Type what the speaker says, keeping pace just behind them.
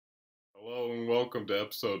Hello and welcome to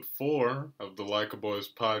episode 4 of the LikaBoys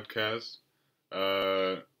podcast.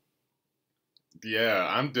 I'm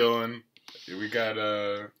Dylan. We got,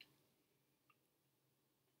 do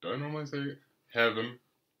I normally say Heaven,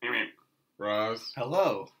 Roz,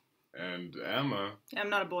 Hello. and Emma. I'm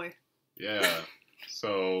not a boy. Yeah,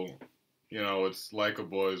 so, it's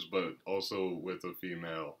LikaBoys, but also with a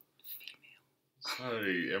female.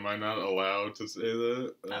 Sorry, am I not allowed to say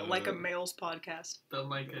that? Not like a male's podcast. The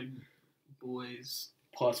like a boys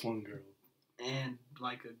Plus one girl. and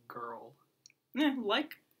like a girl.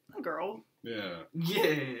 Like a girl. Yeah.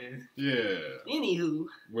 Yeah. Anywho.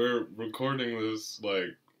 We're recording this like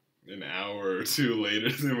an hour or two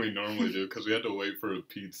later than we normally do because we had to wait for a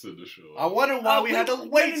pizza to show I up. wonder why we had to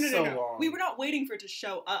wait so No. long. We were not waiting for it to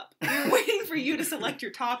show up. We were waiting for you to select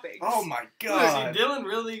your toppings. Oh my god. Listen, Dylan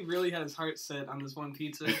really had his heart set on this one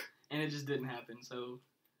pizza, and it just didn't happen. So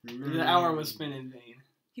the hour was spent in vain.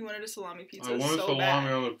 He wanted a salami pizza I wanted so salami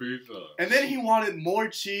bad. on the pizza. And then he wanted more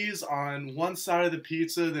cheese on one side of the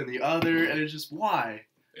pizza than the other, and it's just why?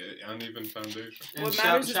 Uneven foundation. And What shout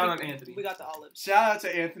matters is out Anthony. we got the olives. Shout out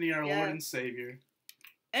to Anthony, our Yeah. Lord and Savior.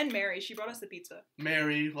 And Mary, she brought us the pizza.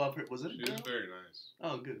 Mary, love her. Was it a She was girl? very nice.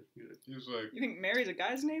 Oh, good. He was like, You think Mary's a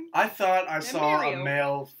guy's name? I thought I saw Mario. a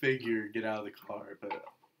male figure get out of the car, but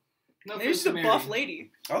No Maybe she's a buff lady.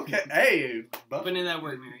 okay. Hey, buff. Put in that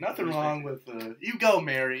word, Mary. Nothing Respect wrong it. with you go,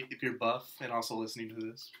 Mary, if you're buff and also listening to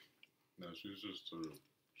this. no, she was just sort of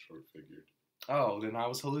short-figured. Oh, then I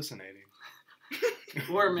was hallucinating.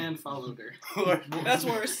 Or a man followed her. That's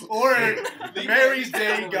worse. Or Mary's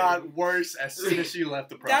day got worse as soon as she left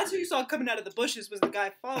the property. That's who you saw coming out of the bushes was the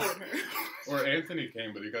guy following her. Or Anthony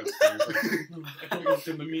came, but he got scared. Like, no, I don't want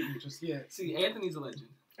them to meet me just yet. See, Anthony's a legend.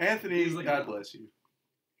 Anthony, He's like- God bless you.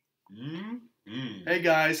 Mm-hmm. Hey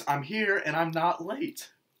guys, I'm here and I'm not late.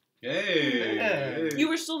 Hey. Yeah. Hey. You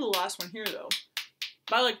were still the last one here, though.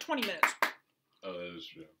 By like 20 minutes. Oh, that is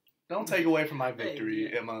true. Don't take away from my victory,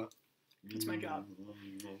 Hey, yeah. Emma. It's my job.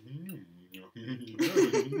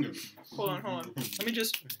 Hold on. Let me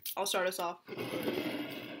just... I'll start us off. Ooh,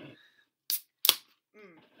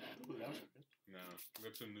 that was good. No,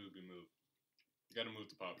 that's a newbie move. You gotta move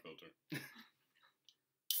the pop filter.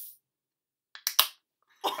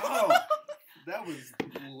 Oh, that was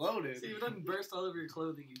loaded. See, if it doesn't burst all over your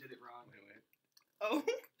clothing, you did it wrong. Wait. Oh.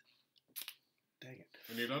 Dang it.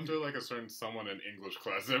 And you don't do like a certain someone in English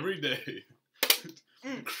class every day.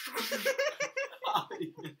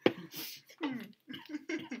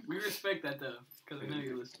 We respect that though, because I know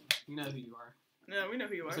you're listening. You know who you are. No, we know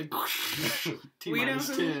who you are. It's like T We know minus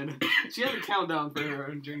who- 10. She has a countdown for her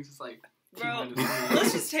own drinks. It's like Bro, T-minus 10.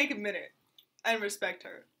 let's just take a minute and respect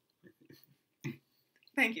her.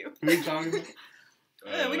 Thank you. Who are you talking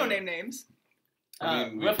about? We don't name names. I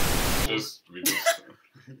mean, we just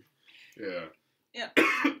yeah.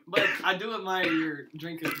 But I do admire your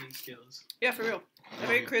drink opening skills. Yeah, for real. A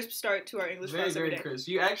very crisp start to our English Very, class every very day. crisp.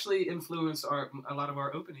 You actually influence a lot of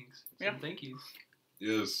our openings. So Yeah. Thank you.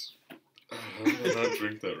 Yes. How did I not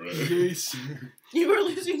drink that right? Yes. You were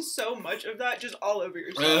losing so much of that just all over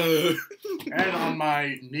yourself. And on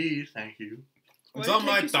my knee, thank you. It's Why on did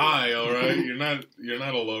it my take you so thigh, long? alright? You're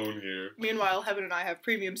not alone here. Meanwhile, Heaven and I have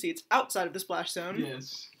premium seats outside of the splash zone.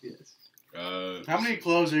 Yes. How many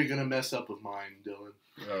clothes are you gonna mess up with mine, Dylan?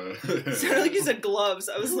 It sounded like you said gloves.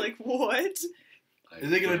 I was like, what? Is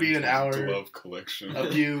it gonna be an hour glove collection?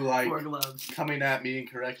 Of you like Four gloves. coming at me and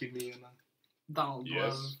correcting me? And Donald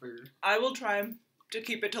Yes. gloves for. I will try to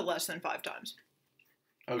keep it to less than 5 times.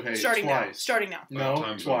 okay, Starting now. twice. Starting now. No, 5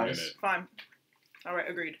 times a twice. minute. Fine. All right,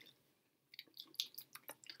 agreed.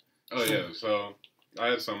 Oh yeah, so I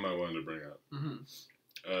had something I wanted to bring up.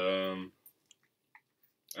 Mm-hmm.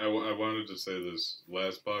 I wanted to say this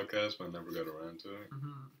last podcast, but I never got around to it.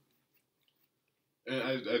 Mm-hmm.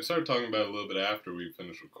 And I started talking about it a little bit after we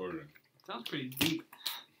finished recording. Sounds pretty deep.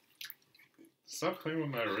 Stop playing with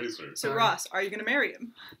my eraser. So, Sorry. Ross, are you going to marry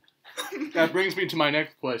him? That brings me to my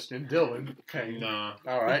next question, Dylan. Okay. Nah.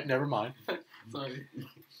 All right, never mind. Sorry.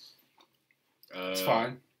 It's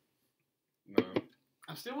fine. No.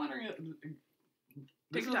 I'm still wondering. Take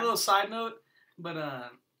This is your a time. little side note, but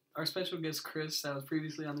our special guest Chris, that was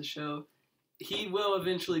previously on the show, he will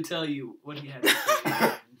eventually tell you what he had to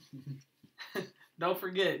say. Don't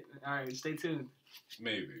forget. All right, stay tuned.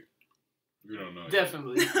 Maybe. We don't know. yet.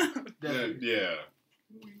 Definitely. Yeah. Definitely. Yeah.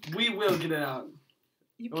 We will get it out,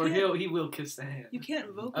 You or can't, he will kiss the hand. you can't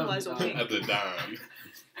vocalize a Oh, wink. At the dime.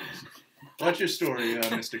 What's your story,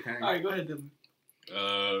 Mr. Kang? All right, go ahead,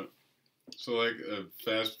 Dylan. So like a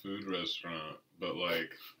fast food restaurant, but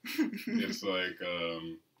like it's like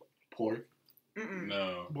Pork. Mm-mm.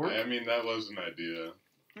 no. Bork? I mean that was an idea.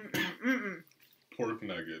 Mm-mm. pork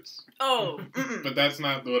nuggets. Oh. But that's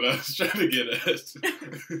not what I was trying to get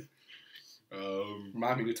at.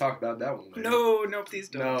 Remind me to talk about that one later. No, please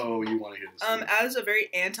don't. No, you want to hear this. As a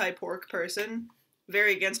very anti-pork person,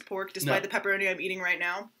 very against pork, despite the pepperoni I'm eating right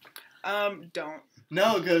now, don't.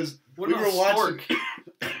 No, because we were watching.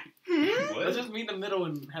 Let's just meet in the middle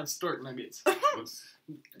and have stork nuggets.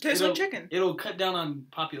 Tastes like chicken. It'll cut down on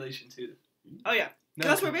population too. Oh yeah,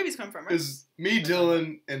 that's where babies come from, right? Because me,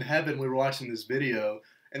 Dylan, and Heaven, we were watching this video,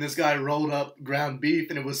 and this guy rolled up ground beef,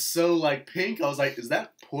 and it was so like pink. I was like, "Is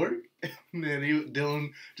that pork?" And then Dylan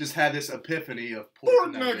just had this epiphany of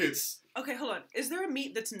pork nuggets. Okay, hold on. Is there a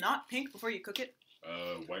meat that's not pink before you cook it?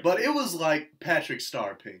 White But meat. it was like Patrick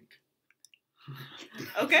Star pink.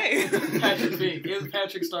 Okay. Patrick Pink. It was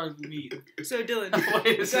Patrick Star's meat. So Dylan,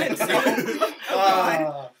 Wait a second. oh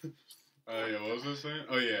god. Yeah, what was I saying?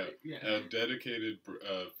 Oh yeah, Yeah. a dedicated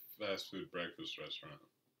fast food breakfast restaurant.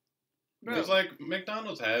 Bro. Because like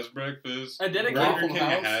McDonald's has breakfast, A dedicated Burger Waffle King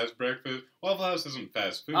House? has breakfast. Waffle House isn't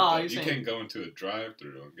fast food. Oh, though. you're You saying- can't go into a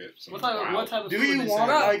drive-through and get some. What type of Do food you would they want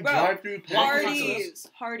serve? like Bro, drive-through Hardee's.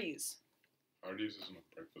 Hardee's isn't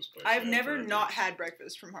a breakfast place. I've They have never burgers. not had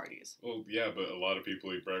breakfast from Hardee's. Well, yeah, but a lot of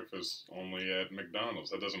people eat breakfast only at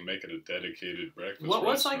McDonald's. That doesn't make it a dedicated breakfast.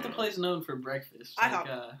 What's like the restaurant. place known for breakfast? IHOP.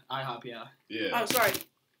 Like, IHOP, yeah. Yeah. Oh, sorry.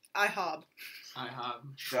 IHOB.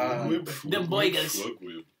 IHOP. Them boigas.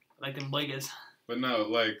 Schwugwib. Like them boigas. But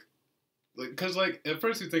no, cause at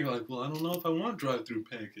first you think like, well, I don't know if I want drive-through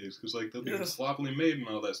pancakes because like they'll be Ugh. sloppily made and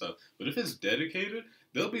all that stuff. But if it's dedicated,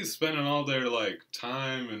 they'll be spending all their like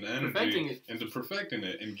time and Perfecting energy it. into perfecting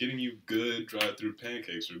it and getting you good drive-through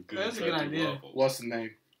pancakes or good That's a good drive-through idea. waffles. What's the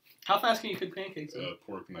name? How fast can you cook pancakes?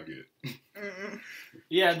 Pork nugget. Mm-mm.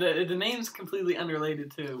 Yeah, the name's completely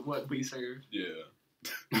unrelated to what we serve. Yeah.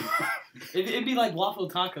 It'd be like waffle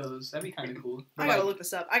tacos. That'd be kind of cool. I gotta look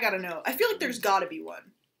this up. I gotta know. I feel like there's gotta be one.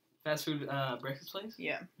 Fast food breakfast place?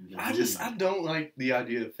 Yeah. I don't like the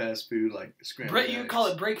idea of fast food like scrambled You eggs. call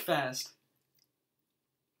it break fast.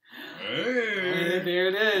 Hey. There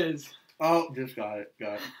it is. Oh, just got it.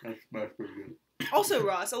 That's pretty good. Also,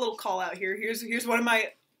 Ross, a little call out here. Here's one of my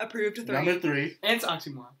approved 3. Number 3. And it's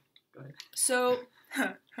oxymoron. Go ahead. So,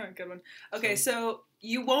 good one. Okay, so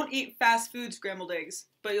you won't eat fast food scrambled eggs,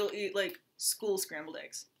 but you'll eat like school scrambled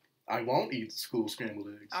eggs. I won't eat school scrambled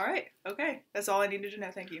eggs. All right. Okay, that's all I needed to know.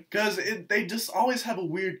 Thank you. Because they just always have a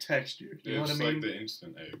weird texture. You know It's what I mean? like the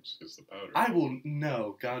instant eggs. It's the powder. I will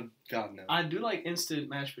no. God no. I do like instant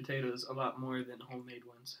mashed potatoes a lot more than homemade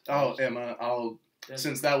ones. Oh, Emma, That's-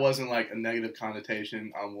 since that wasn't like a negative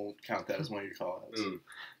connotation, I won't count that as one of your call-outs. Ooh.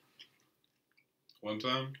 One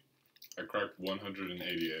time, I cracked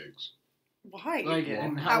 180 eggs. Why? Like,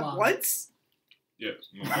 and how At long? once? Yes.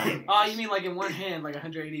 Oh, you mean like in one hand, like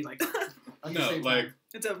 180, like at the No, same like time.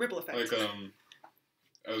 It's a ripple effect.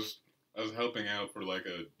 I was helping out for like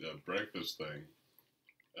a breakfast thing,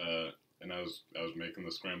 and I was making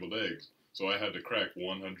the scrambled eggs, so I had to crack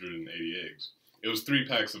 180 eggs. It was 3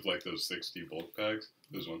 packs of like those 60 bulk packs.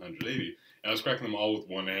 It was 180, and I was cracking them all with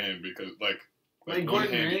one hand because like Like one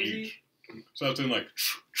Gordon hand Ramsay? each. So I was doing like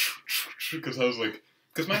because I was like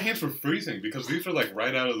because my hands were freezing because these were like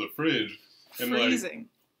right out of the fridge. And Freezing.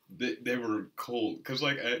 like they were cold because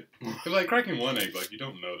like cracking one egg, like you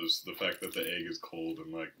don't notice the fact that the egg is cold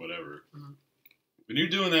and like whatever. Mhm. When you're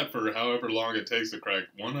doing that for however long it takes to crack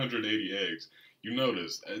 180 eggs, you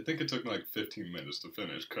notice. I think it took me like 15 minutes to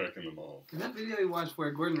finish cracking them all. In that video we watched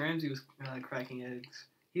where Gordon Ramsay was cracking eggs,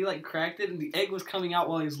 he like cracked it and the egg was coming out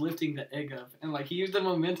while he was lifting the egg up, and like he used the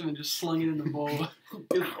momentum and just slung it in the bowl.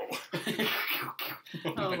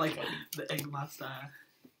 Oh, like the egg master.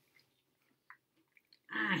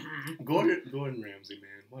 Gordon Ramsay,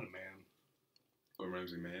 man, what a man. Gordon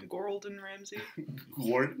Ramsay, man. Gordon Ramsay.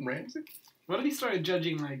 Gordon Ramsay? What if he started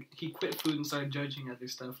judging, like, he quit food and started judging other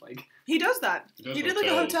stuff, like, He does that. does He did like a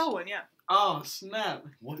hotels. hotel one, yeah. oh, snap.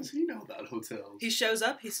 What does he know about hotels? He shows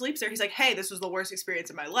up, he sleeps there, he's like, hey, this was the worst experience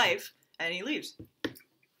of my life, and he leaves.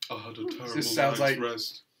 Oh, the terrible This sounds night's like-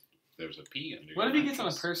 rest. There's a pee under What your if he gets on a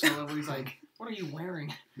mattress. personal level, he's like, what are you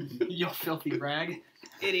wearing? You filthy rag.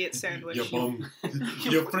 Idiot sandwich. You bum.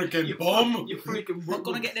 You You freaking bum. You freaking We're bum.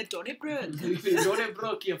 gonna get in a donut bread. Don't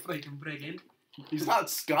broke, you freaking brigand. He's not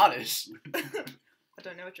Scottish. I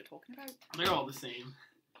don't know what you're talking about. They're all the same.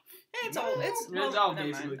 It's all, it's, Yeah, well, it's all never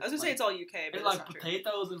mind. basically I was gonna say like- it's all UK, but It's that's like not true.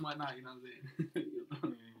 potatoes and whatnot, you know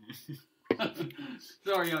what I'm saying?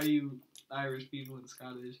 Sorry, all you Irish people and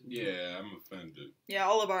Scottish. Yeah, I'm offended. Yeah,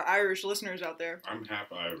 all of our Irish listeners out there. I'm half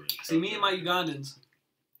Irish. See, me and my Ugandans,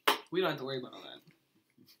 we don't have to worry about all that.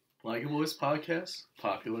 LikaBoys podcast,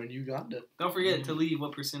 popular in Uganda. Don't forget to leave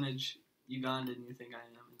what percentage Ugandan you think I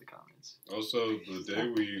am in the comments. sense. Also, the day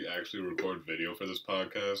we actually record video for this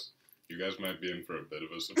podcast, you guys might be in for a bit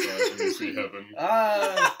of a surprise when you see Heaven.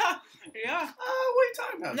 Yeah. What are you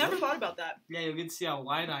talking about? Never thought about that. Yeah, you'll get to see how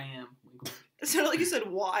wide I am. It sounded like you said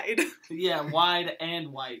wide. Yeah, wide and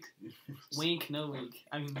white. Wink, no wink.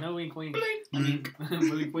 I mean, no wink, wink. I mean,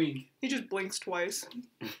 wink, wink. He just blinks twice.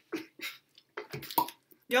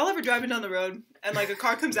 Y'all ever driving down the road and like a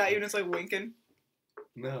car comes at you and it's like winking?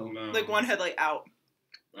 No. Like one headlight out.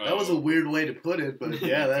 That was a weird way to put it, but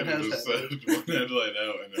yeah, that has just happened. said one headlight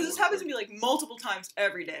out. Because this happens to me like multiple times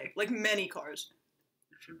every day. Like many cars.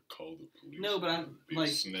 You should call the police. No, but I'm Be like...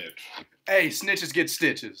 snitch. Hey, snitches get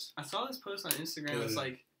stitches. I saw this post on Instagram. It's Good.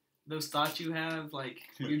 like those thoughts you have, like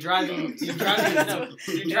you're driving, you're driving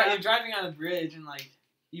on a bridge, and like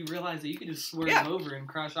you realize that you can just swerve over and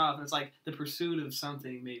crash off. And it's like the pursuit of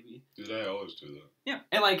something, maybe. Dude, I always do that. Yeah.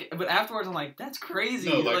 And like, but afterwards, I'm like, that's crazy.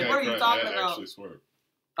 No, like what are you talking I about? actually swear.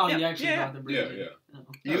 Oh, Yeah, you actually yeah, got the bridge. Yeah. Oh.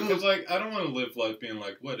 Because like I don't want to live life being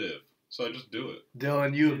like, what if? So I just do it.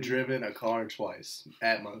 Dylan, you have driven a car twice,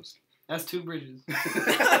 at most. That's 2 bridges.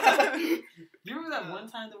 You remember that one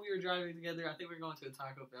time that we were driving together? I think we were going to a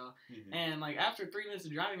Taco Bell, and like after 3 minutes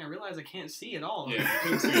of driving, I realized I can't see at all. Yeah, you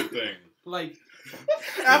couldn't see a thing. Like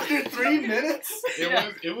After 3 minutes?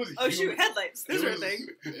 It was. Oh shoot, headlights. Those it are a was, thing.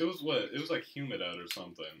 It was what? It was like humid out or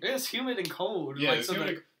something. it was humid and cold. Yeah, like, it's so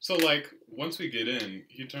humid. the- So like once we get in,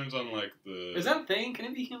 he turns on like the. is that a thing? Can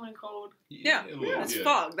it be humid and cold? Yeah, it will, it's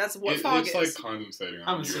fog. That's what fog it's is. like condensating on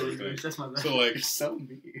I'm a you, silly I think. bitch. That's my bad. So like, You're so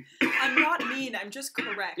mean. I'm not mean. I'm just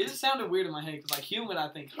correct. It just sounded weird in my head because like humid, I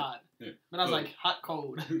think hot, Yeah. but I was Well- like hot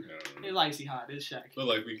cold. yeah, It's icy hot. It's Shaq. but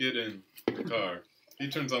like we get in the car, he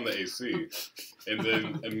turns on the AC, and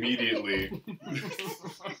then immediately.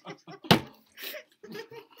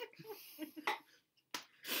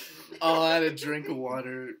 Oh, I had a drink of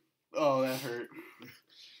water. Oh, that hurt.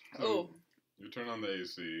 Oh. You turn on the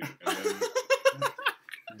AC, and then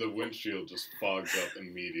the windshield just fogs up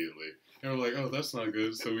immediately. And we're like, oh, that's not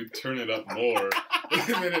good. So we turn it up more,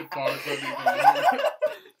 and then it fogs up even more.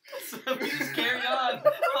 So we just carry on.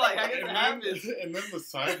 I'm like, I guess it happens. And then the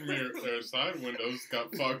side mirror, or side windows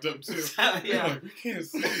got fogged up too. Yeah. Like, we can't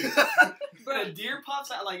see. But a deer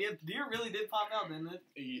pops out. Like if deer really did pop out, then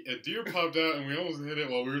it. A deer popped out, and we almost hit it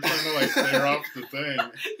while we were trying to like stare off the thing.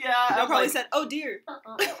 Yeah, Y'all I'm probably like, said, "Oh dear."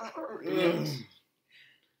 Ugh.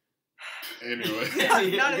 Anyway,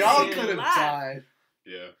 Not a Y'all single could have laugh. died.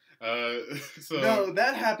 yeah. So No,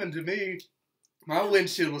 that happened to me. My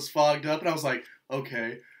windshield was fogged up, and I was like,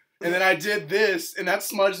 okay. And then I did this, and that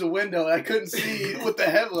smudged the window, and I couldn't see with the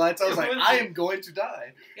headlights. I was like, I am going to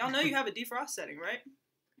die. Y'all know you have a defrost setting, right?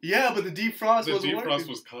 Yeah, but the defrost the wasn't defrost working.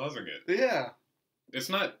 was causing it. Yeah. It's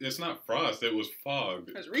not frost. It was fog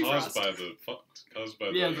It was caused refrost. by the caused by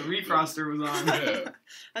yeah, the refroster was on. Yeah,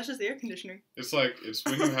 That's just the air conditioner. it's like it's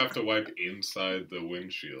when you have to wipe inside the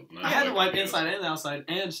windshield. Not I had to like wipe on the inside and outside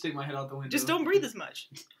and stick my head out the window. Just don't breathe as much.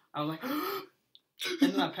 I was like,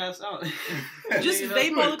 and then I passed out. Just You know?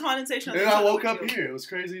 vape all the condensation. on And the then I inside of woke the up windshield. here. It was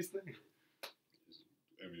the craziest thing.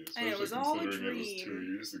 I mean, And it especially was all a considering it was dream. 2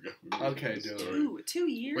 years ago. Okay, Story. Dylan. Ooh, 2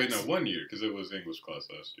 years. Wait, no, 1 year because it was English class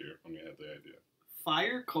last year when we had the idea.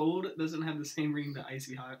 Fire cold doesn't have the same ring to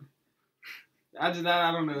icy hot. I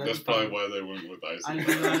don't know. That's probably why they went with I icy.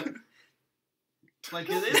 know that. Like,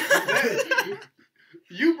 is it?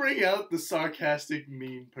 You bring out the sarcastic,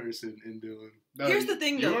 mean person in Dylan. No, Here's the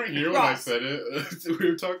thing, you though. weren't here when I Ross. said it. We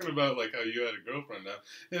were talking about like how you had a girlfriend now.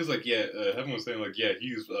 It was like, yeah, Heaven was saying like, yeah,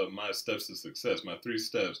 he's my steps to success, my 3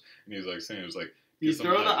 steps, and he was like saying it was like, You get some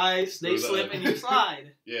throw the ice, they Throw the slip, ice. and you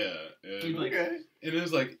slide. yeah, You'd and, be like, Okay. and it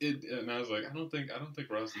was like and I was like, I don't think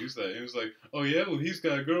Ross used that. And it was like, oh yeah, well he's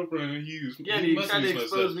got a girlfriend and he yeah, he you must tried to use my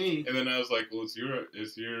expose steps. me. And then I was like, well,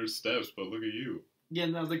 it's your steps, but look at you. Yeah,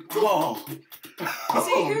 and I was like, Oh.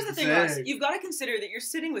 See, here's the thing, dang. Ross. You've got to consider that you're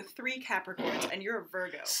sitting with 3 Capricorns and you're a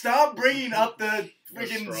Virgo. Stop bringing up the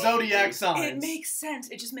freaking Astrology. zodiac signs. It makes sense.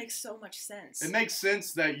 It just makes so much sense. It makes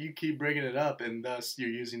sense that you keep bringing it up, and thus you're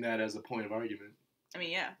using that as a point of argument. I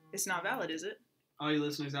mean, yeah, it's not valid, is it? all you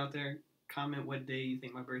listeners out there, comment what day you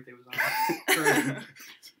think my birthday was on. For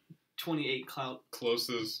 28 clout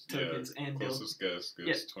Closest tokens and dill. closest guess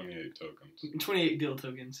gets 28 tokens. 28 dill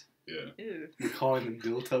tokens. Yeah. Ew. You're calling them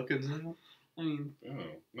dill tokens now? I mean, Oh,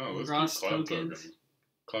 no, let's Ross do cloud tokens.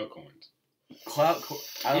 tokens. Cloud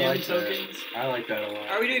coins. I Gem like tokens. that. I like that a lot.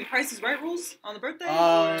 Are we doing Price is Right rules on the birthday?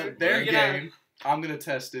 Their Bring it out. game. I'm gonna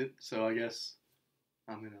test it, so I guess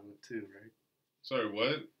I'm in on it too, right? Sorry,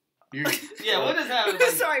 what? Yeah, what is happening? Like,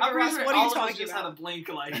 Sorry, I'm Ross, pretty sure what are you all of us talking just about? had a blink,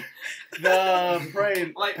 like, The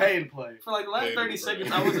pay and play. for like the last Pay 30 to seconds,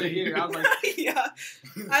 play. I wasn't here. I was like, Yeah.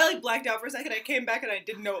 I like blacked out for a second. I came back and I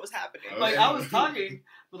didn't know what was happening. I was talking,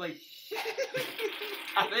 but like,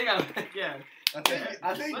 yeah.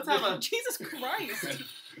 I think Let's have a. Jesus Christ.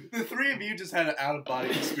 the three of you just had an out of body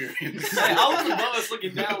experience. Hey, I was above us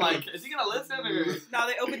looking down, like, is he gonna listen or? Now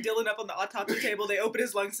they open Dylan up on the autopsy table. They open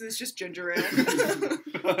his lungs and it's just ginger ale.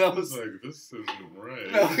 I was like, this isn't right.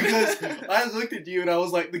 No, because I looked at you and I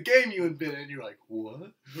was like, the game you invented, and you're like,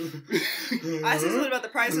 what? I said something about the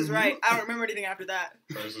Price is Right. I don't remember anything after that.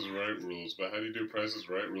 Price is Right rules, but how do you do Price is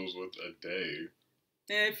Right rules with a day?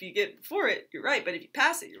 If you get for it, you're right, but if you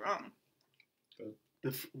pass it, you're wrong.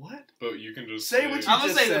 What? But you can just Say what you I'm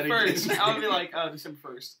gonna just say the said first. again. I'm gonna be like, December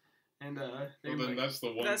 1st. And, Well, then that's the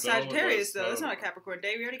one. That's that Sagittarius, was- though. That's not a Capricorn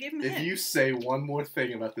day. We already gave him a If hint. you say one more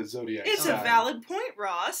thing about the zodiac It's a sign, valid point,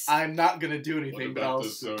 Ross. I'm not gonna do What anything, but about I'll. the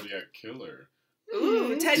Zodiac Killer?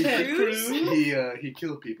 Ooh, Ted Ted Cruz. He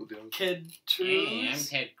killed people, Dylan. Kid Hey, I'm Trues.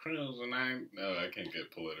 Ted Cruz, and I'm... No, I can't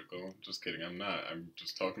get political. Just kidding, I'm not. I'm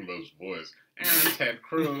just talking about his voice. I'm Ted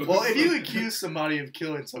Cruz. Well, if you accuse somebody of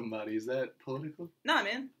killing somebody, is that political? Nah,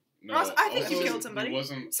 man. No, Ross, I think also, you killed somebody. He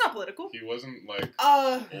wasn't, It's not political. like,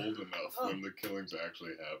 Uh, old enough when the killings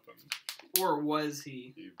actually happened. Or was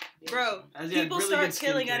he? He bro, wasn't. As he had people really start good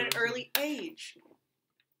killing at an skincare. early age.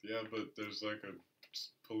 Yeah, but there's like a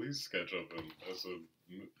police sketch of him as a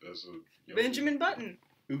young- Benjamin Button.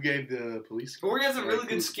 Who gave the police? Or he has a Ted really good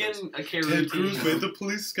Cruz skin first? care Ted Cruz routine. made the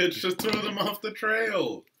police sketch to throw them off the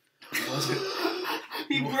trail. Was it?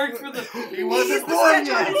 He worked for the. He He's wasn't the born sketch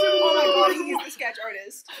yet. artist. Oh my god, he's the sketch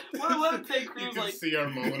artist. What if Ted You Cruz can like see our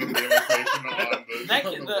moment of realization on the, that?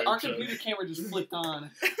 on The our website. computer camera just flicked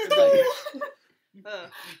on. It's like,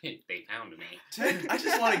 They found me. Ted, I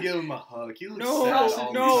just want to give him a hug. He looks No, sad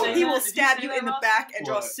all no, the time. he will Did you stab say you that, in the Ross? back and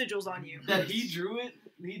draw What? sigils on you. that he drew it.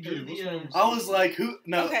 He drew Dude, what's the. wrong with I was like, who?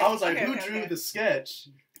 No, Okay, I was like, okay, who okay, drew okay. the sketch?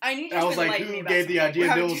 I need you And I to was like, enlighten me who about gave the something. idea?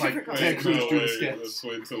 We're And Bill having was two like, different Ted conversations. Cruz drew the wait, sketch. let's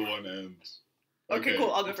wait till one ends. Okay,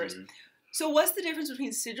 cool, I'll go continue. first. So what's the difference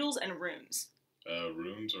between sigils and runes?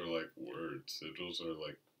 Runes are like words. Sigils are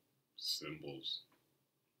like symbols.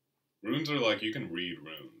 Runes are like, you can read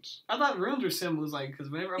runes. I thought runes were symbols, like, because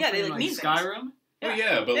whenever I'm Yeah, they, playing like, like mean things. Skyrim, Oh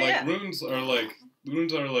yeah, but Yeah, like runes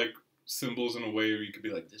are like symbols in a way where you could be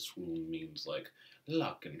like, this rune means like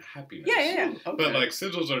luck and happiness. Yeah. Okay. But like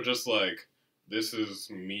sigils are just like, this is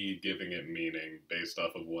me giving it meaning based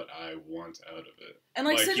off of what I want out of it. And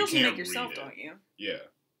like Like, you sigils you can't make yourself, read it. don't you? Yeah.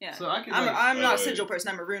 Yeah. so I can. I'm, like, I'm not a uh, sigil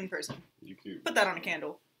person, I'm a rune person. You could. Put that on a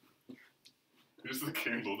candle. Here's the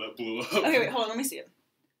candle that blew up. Okay, wait, hold on, let me see it.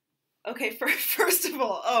 Okay, first of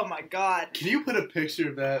all, oh my god. Can you put a picture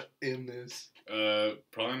of that in this?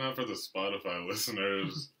 Probably not for the Spotify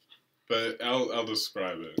listeners, but I'll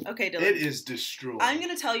describe it. Okay, Dylan. It is destroyed. I'm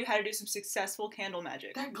gonna tell you how to do some successful candle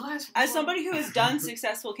magic. that glass. As somebody who has done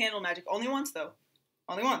successful candle magic, only once though.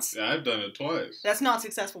 Only once. Yeah, I've done it twice. That's not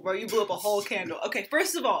successful, bro. You blew up a whole candle. Okay,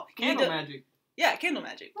 first of all, you need Candle to- magic. Yeah, candle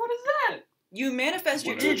magic. What is that? You manifest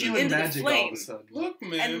your What Did is energy you it? in into the magic all of flame. a sudden? Look,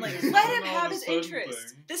 man. And like, it's let not him an have all his of a sudden interest.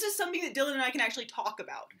 thing. This is something that Dylan and I can actually talk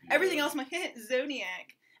about. Yeah. Everything else, I'm like,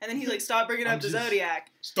 Zodiac. And then he's like, stop bringing I'm up the just-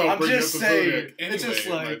 Zodiac. Stop I'm bringing just up the saying, Zodiac. it's just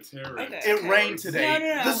Anyway, like- my tarot Okay. It rained cards. today.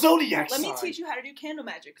 No. The zodiac Let me sign. teach you how to do candle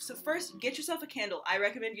magic. So first, get yourself a candle. I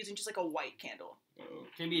recommend using just like a white candle. Oh.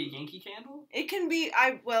 Can it be a Yankee candle? It can be,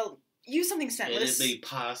 use something Can scentless. it be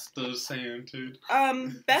pasta scented?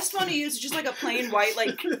 Best one to use is just like a plain white,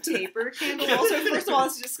 like, taper candle. Also, first of all,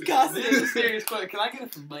 it's disgusting. This is a serious question. Can I get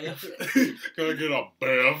it from Bath? Can I get a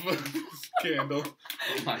bath candle?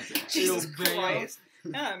 Oh my God. Jesus Ew, man. Christ.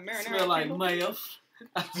 Yeah, marinara Smell like candle. mayo.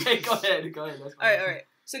 Okay, go ahead. That's fine. Alright.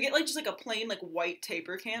 So get like just like a plain like white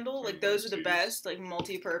taper candle. Like those are the best, like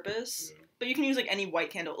multi-purpose. Yeah. But you can use like any white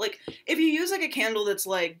candle. Like if you use like a candle that's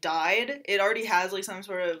like dyed, it already has like some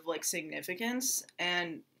sort of like significance,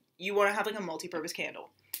 and you want to have like a multi-purpose candle.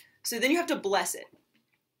 So then you have to bless it,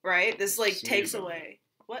 right? This like Sneeze takes on away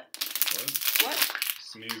what? What? What?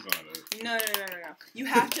 Sneeze on it. No. You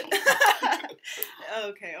have to.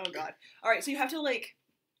 Okay. Oh god. All right. So you have to like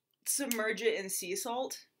submerge it in sea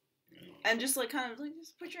salt. And just like kind of like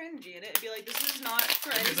just put your energy in it and be like, this is not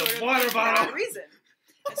for any It's a sort of water like, bottle. bad reason.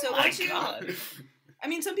 And so once you, I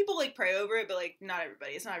mean, some people like pray over it, but like not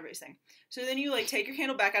everybody. It's not everybody's thing. So then you like take your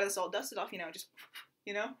candle back out of the salt, dust it off, just,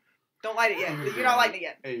 don't light it yet. You're not lighting it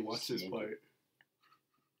yet, Hey, watch this part.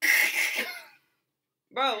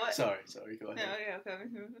 bro. What? Sorry, go Yeah, ahead. okay.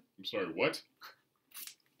 I'm sorry, what?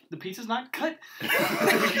 The pizza's not cut.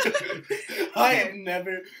 I have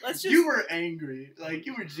never. Let's just. You were angry. Like,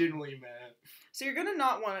 you were genuinely mad. So you're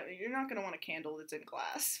not gonna want a candle that's in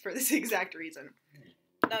glass for this exact reason.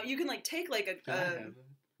 Now you can like take like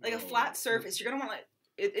a flat surface. You're gonna want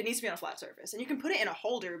it needs to be on a flat surface, and you can put it in a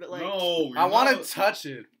holder. But like, No, I want to touch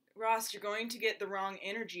it. Ross, you're going to get the wrong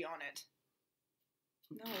energy on it.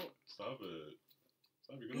 No. Stop it.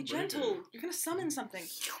 Stop, you're gonna Be break gentle. it. You're gonna summon something.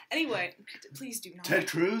 Anyway, please do not. Ted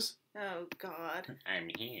Cruz? Oh God. I'm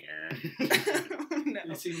here. Oh, no.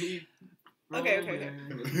 You see me? Okay.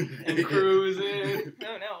 And cruising.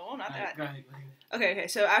 No, not Alright, that. go ahead. Okay.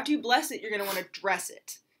 So after you bless it, you're gonna want to dress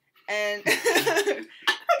it, and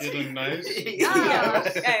Get a nice.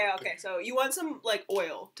 yeah. Okay. So you want some like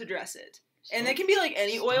oil to dress it, and it can be like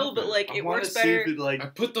any oil, but like it works better. I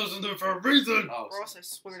put those in there for a reason. Oh, Ross, I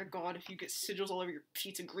swear to God, if you get sigils all over your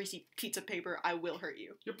pizza, greasy pizza paper, I will hurt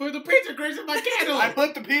you. You put the pizza grease in my candle. I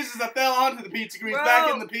put the pieces that fell onto the pizza grease Bro,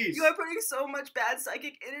 back in the piece. You are putting so much bad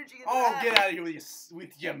psychic energy into Oh, that. get out of here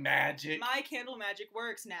with your magic. My candle magic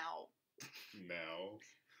works now. Now.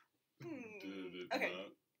 Did it Okay. not?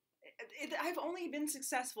 I've only been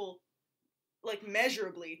successful, like,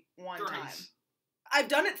 measurably one time. Thrice. I've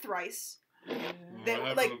done it thrice. What That,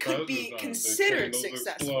 happened like, the could past be time? The considered candles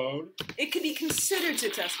successful. explode? It could be considered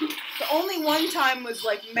successful. The only one time was,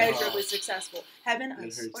 like, measurably successful. Heaven, I It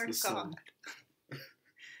hurts swear the to sun. God.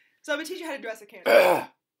 So I'm going to teach you how to dress a candle.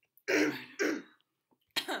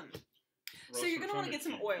 So you're gonna Ross, want to we're get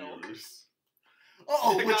some trying to oil. keep viewers.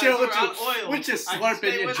 Oh, Guys, which we're on oil. which is I can slurping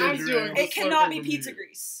say your what I'm ginger doing. ale. It cannot be Slurping pizza it.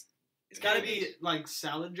 grease. It's gotta be like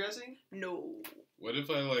salad dressing. No. What if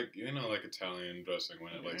I like Italian dressing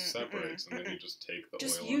when it like separates and then you just take the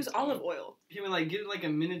Just oil? use on top? olive oil. You would like get like a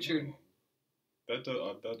miniature. No. That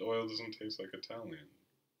oil doesn't taste like Italian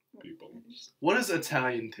people. What does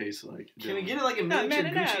Italian taste like? Can we get it like a No,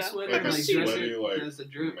 miniature marinara. Gucci sweater Like and a like dress sweaty, it like, as the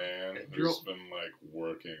drip? Man Drill. who's been like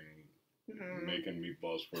working, Mhm. making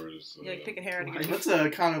meatballs for his. You like picking hair out of your That's a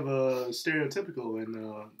kind of a stereotypical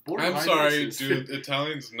and borderline I'm sorry, racist. dude.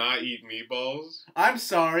 Italians not eat meatballs? I'm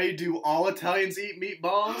sorry. Do all Italians eat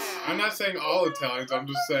meatballs? I'm not saying all Italians. I'm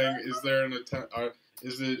just saying,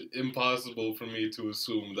 is it impossible for me to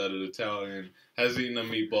assume that an Italian has eaten a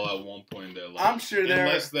meatball at one point in their life? I'm sure there.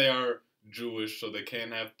 Unless they are Jewish, so they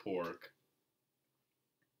can't have pork.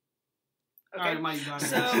 Okay. Alright, Mike, you got it.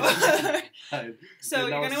 So, so Didn't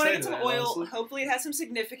know you're what gonna to want say to get to some that, oil. honestly. Hopefully, it has some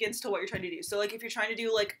significance to what you're trying to do. So, like, if you're trying to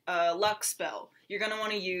do like a luck spell, you're gonna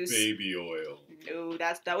want to use. Baby oil. No,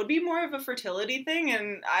 that would be more of a fertility thing,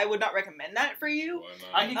 and I would not recommend that for you.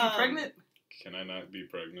 Why I not? get you pregnant. Can I not be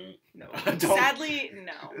pregnant? No, Don't- sadly,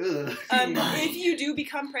 no. Ugh. If you do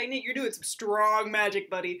become pregnant, you're doing some strong magic,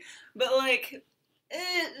 buddy. But like,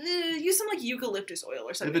 use some like eucalyptus oil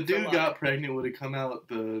or If something. a for dude luck. got pregnant, would it come out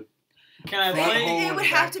the? Can I Front play? hole. It would and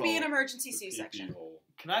have back to be an hole. emergency The pee-pee C-section. hole.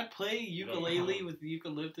 Can I play ukulele No. with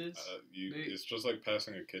eucalyptus? It's just like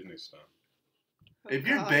passing a kidney stone. If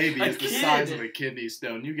your God. baby A is the kid. size of a kidney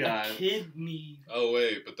stone, you A got. kidney. Oh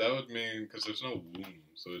wait, but that would mean because there's no womb,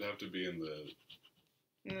 so it'd have to be in the.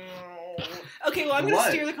 No. Okay, well, I'm going to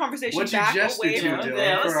What? steer the conversation What'd you back gesture away to, from. Dylan?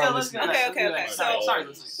 Yeah, for all let's go. Okay, okay, okay. Sorry, So- sorry,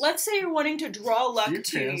 listeners. Let's say you're wanting to draw luck You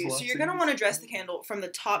too. trans So you're going to lessons. want to dress the candle from the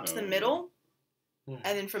top to the No. middle, and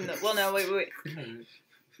then from the. Well, no, wait.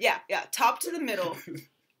 Yeah, top to the middle,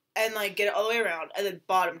 and like get it all the way around, and then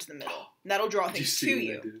bottom to the middle. And that'll draw Did you things see to what I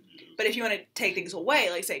you. did? But if you want to take things away,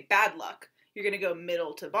 like say bad luck, you're gonna go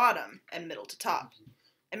middle to bottom and middle to top,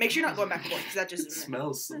 and make sure you're not going back and forth because that just It isn't.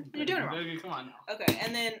 smells. So You're doing it wrong. Baby, come on now. Okay,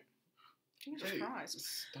 and then. Jesus Hey, Christ.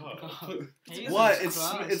 Stop. Jesus What?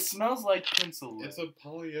 Christ. It smells like pencil. It's a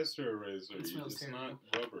polyester eraser. It smells It's terrible. not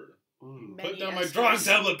rubber. Ooh. Many Put down my esters. drawing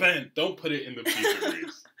tablet pen. Don't put it in the pizza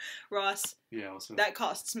grease. Ross, Yeah. What's up? that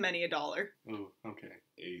costs many $1. Ooh. Okay.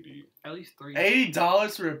 80. At least 3.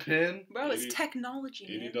 $80 for a pen. Bro, it's 80 technology,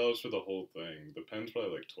 man. $80 for the whole thing. The pen's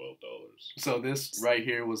probably like $12. So this right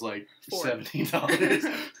here was like Four.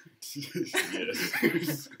 $17.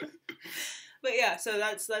 Yes. But yeah, so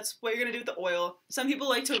that's what you're gonna do with the oil. Some people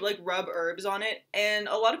like to like rub herbs on it, and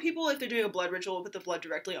a lot of people, if they're doing a blood ritual, will put the blood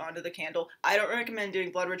directly onto the candle. I don't recommend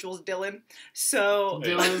doing blood rituals, Dylan. So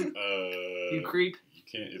Hey, Dylan, uh, you creep. You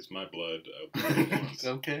can't. It's my blood. I'll bleed it once.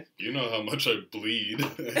 Okay. You know how much I bleed.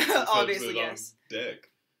 Obviously, It's on yes. Deck.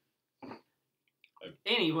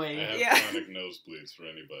 Anyway, I have Yeah. chronic nosebleeds for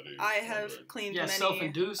anybody. I have wondering. cleaned yeah, many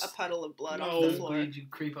self-induced. a puddle of blood No. off the floor. Bleed, you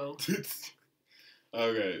creepo.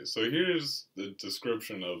 Okay, so here's the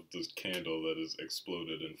description of this candle that has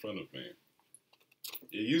exploded in front of me.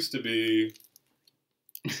 It used to be,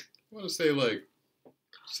 I want to say like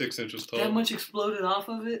 6 inches tall. That much exploded off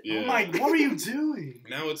of it? Yeah. Oh my! What were you doing?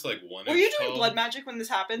 Now it's like 1 Were inch you doing tall. blood magic when this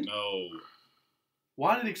happened? No.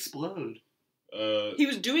 Why did it explode? He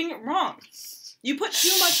was doing it wrong. You put too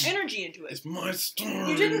much energy into it. It's my story.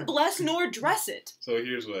 You didn't bless nor dress it. So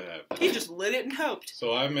here's what happened. He just lit it and hoped.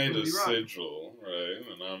 So I made a You're right. sigil, right?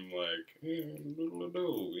 And I'm like,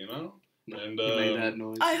 you know? And You made that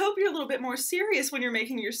noise. I hope you're a little bit more serious when you're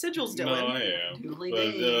making your sigils, no, Dylan. I am. Doodly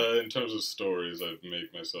But day. in terms of stories, I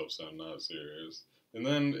make myself sound not serious. And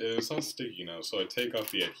then it's not sticky now, so I take off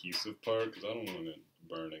the adhesive part because I don't want it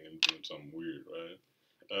burning and doing something weird, right?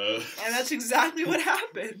 And that's exactly what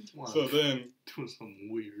happened. Wow. So then Doing something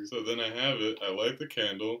weird. So then I have it, I light the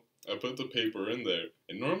candle, I put the paper in there,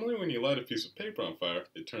 and normally when you light a piece of paper on fire,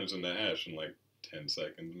 it turns into ash in like 10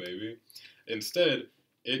 seconds maybe. Instead,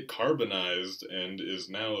 it carbonized and is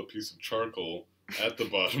now a piece of charcoal at the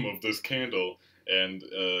bottom of this candle, and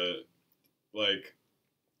like,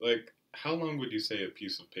 how long would you say a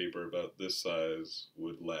piece of paper about this size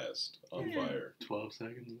would last on fire? 12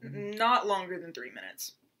 seconds. Not longer than 3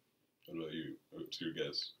 minutes. What about you? What's your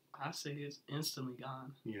guess? I say it's instantly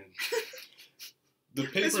gone. Yeah. The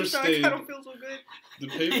paper Mr. Stark, stayed. I don't feel so good. The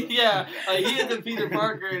paper. Yeah, he hit the Peter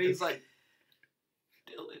Parker and he's like,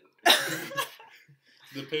 Dylan.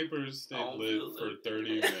 The paper stayed Oh, lit Dylan. for 30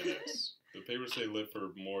 minutes. The paper stayed lit for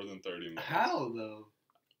more than 30 minutes. How though?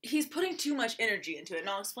 He's putting too much energy into it, and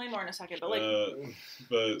I'll explain more in a second, but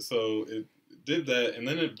But so it did that, and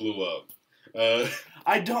then it blew up. Am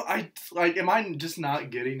I just not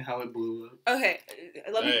getting how it blew up? okay,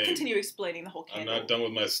 let me Hey, continue explaining the whole I'm candle. not done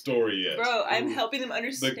with my story yet. Bro, I'm Ooh. helping them The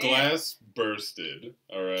understand. glass bursted,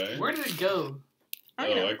 alright? Where did it go? I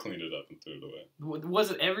don't know. I cleaned it up and threw it away. Was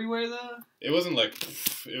it everywhere though? It wasn't like,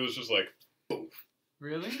 it was just like,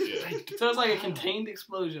 Really? yeah. So it's like a contained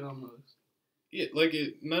explosion almost. Yeah, like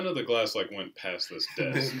none of the glass like went past this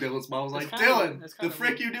Then desk. Dylan's mom was like, That's kinda- Dylan, that's the kinda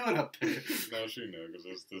frick weird. you doing up there? No, she knew because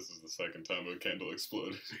this is the second time a candle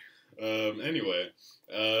exploded. Anyway,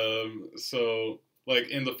 so like,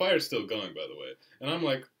 and the fire's still going, by the way. And I'm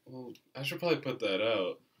like, well, I should probably put that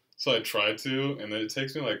out. So I tried to, and then it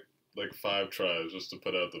takes me like 5 tries just to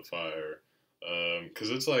put out the fire. Cause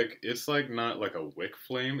it's like not like a wick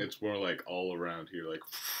flame. It's more like all around here, like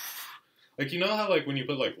you know how like when you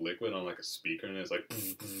put like liquid on like a speaker and it's like,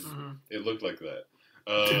 Mhm. it looked like that.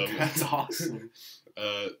 That's awesome.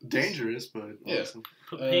 Dangerous, but Yeah. awesome.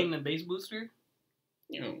 Put paint in the base booster.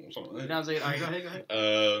 You know, something like And that. I was like, all right, go ahead.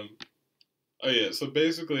 Oh yeah, so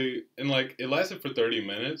basically, and like, it lasted for 30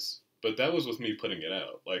 minutes, but that was with me putting it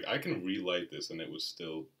out. Like, I can relight this, and it was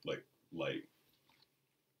still, like, light.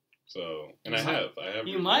 So, and I have.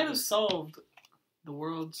 You might have solved the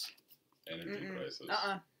world's. energy crisis.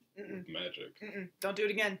 Mm-mm. Magic. Don't do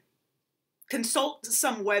it again. Consult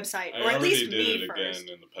some website, I or at already least did me it first.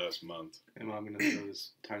 again in the past month. And I'm gonna throw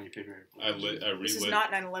this tiny paper. I relit. This is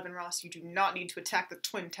not 9/11, Ross. You do not need to attack the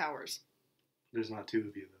Twin Towers. There's not 2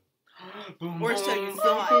 of you though. We're still you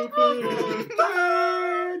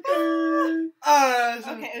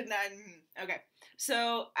Okay.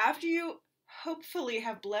 So after you hopefully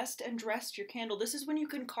have blessed and dressed your candle, this is when you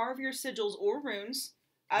can carve your sigils or runes.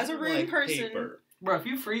 As a rune Like person, paper. Bro, if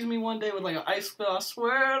you freeze me one day with like an ice spell, I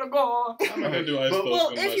swear to God. I'm not gonna do ice But- spells well,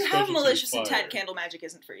 when if my you have specialty is malicious fire. intent, candle magic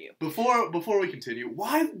isn't for you. Before we continue,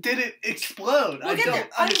 why did it explode? We'll I get don't there.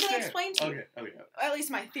 I'm understand. gonna explain to you. Okay. At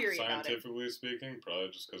least my theory about it. Scientifically speaking, probably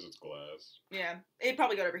just because it's glass. Yeah, it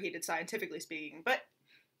probably got overheated, scientifically speaking. But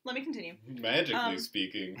let me continue. Magically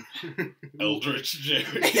speaking, Eldritch Jerry.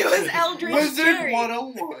 It was Eldritch Wizard Jerry.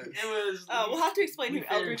 101. It was. We'll have to explain We who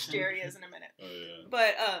figured Eldritch it. Jerry is in a minute. Oh yeah.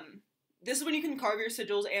 But this is when you can carve your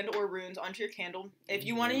sigils and or runes onto your candle. If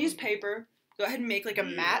you want to use paper, go ahead and make like a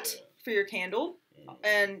mat for your candle.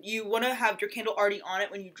 And you want to have your candle already on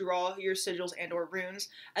it when you draw your sigils and or runes,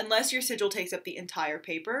 unless your sigil takes up the entire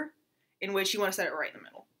paper, in which you want to set it right in the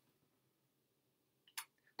middle.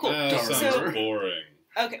 Cool. That Dark. sounds So- boring.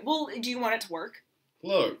 Okay, well, do you want it to work?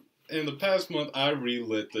 Look, in the past month, I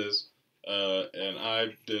relit this, and I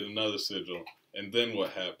did another sigil. And then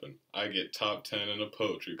what happened? I get top 10 in a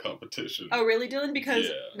poetry competition. Oh, really, Dylan? Because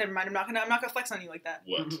Yeah. never mind. I'm not gonna flex on you like that.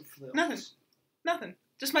 What? Nothing.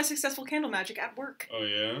 Just my successful candle magic at work. Oh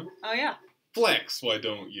yeah. Oh yeah. Flex. Why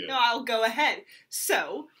don't you? No, I'll go ahead.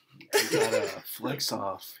 So. We got a flex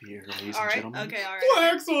off here, ladies All and right. gentlemen. Okay. All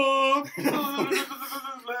right. Flex off.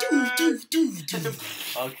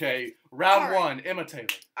 Okay, round All right. 1, Emma Taylor.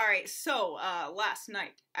 All right. So last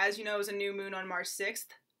night, as you know, it was a new moon on March 6th.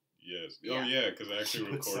 Yes. Yeah. Oh yeah, because I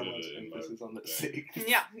actually Put so recorded much it in my. emphasis on the thing. sake.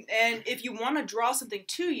 Yeah, and if you want to draw something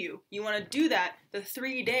to you, you want to do that the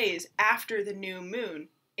 3 days after the new moon,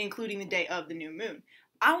 including the day of the new moon.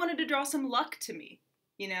 I wanted to draw some luck to me,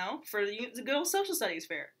 for the good old social studies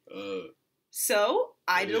fair. So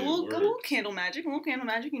I did a Hey, little work. candle magic,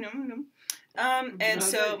 And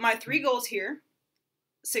so my 3 goals here: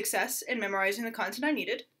 success in memorizing the content I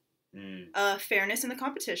needed, fairness in the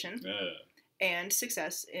competition, and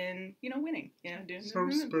success in, winning. Doing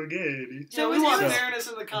Some spaghetti. So we want fairness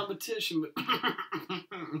in the competition, but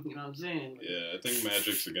you know what I'm saying? Yeah, I think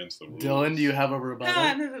Magic's against the rules. Dylan, do you have a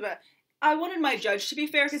rebuttal? I wanted my judge to be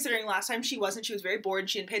fair, considering last time she wasn't. She was very bored and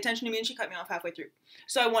she didn't pay attention to me and she cut me off halfway through.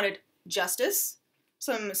 So I wanted justice,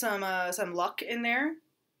 some luck in there,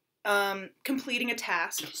 completing a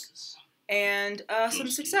task, and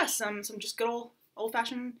some success, some just good old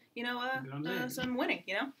fashioned, some winning,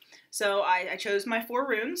 So I chose my 4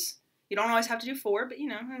 runes. You don't always have to do 4, but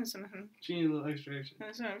some. She needs a little extra.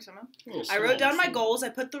 I wrote down my goals. I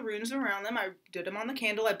put the runes around them. I did them on the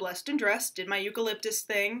candle. I blessed and dressed. Did my eucalyptus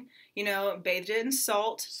thing. Bathed it in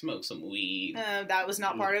salt. Smoke some weed. That was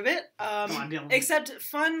not part of it. Except,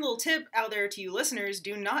 fun little tip out there to you listeners: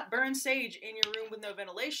 do not burn sage in your room with no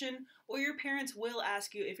ventilation, or your parents will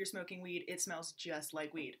ask you if you're smoking weed. It smells just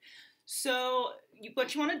like weed. So,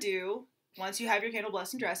 what you want to do once you have your candle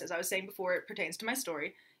blessed and dressed, as I was saying before, it pertains to my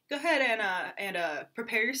story. Go ahead and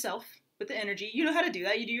prepare yourself with the energy. You know how to do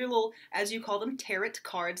that. You do your little, as you call them, tarot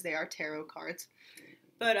cards. They are tarot cards.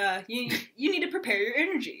 But you need to prepare your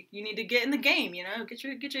energy. You need to get in the game. Get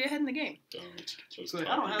your head in the game. So I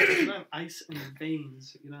don't have to have ice in the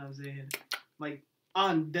veins. You know what I'm saying? Like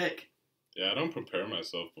on deck. Yeah, I don't prepare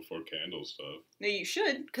myself before candle stuff. No, you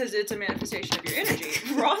should, because it's a manifestation of your energy.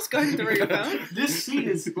 Ross, go ahead and throw your phone. This seat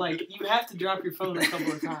is like, you have to drop your phone a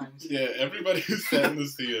couple of times. Yeah, everybody who's sat in the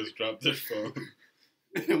seat has dropped their phone.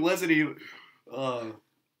 It wasn't even... But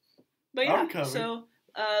yeah, so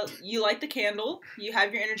you light the candle, you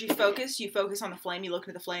have your energy focused, you focus on the flame, you look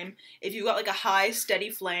into the flame. If you've got like a high,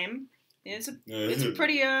 steady flame, it's a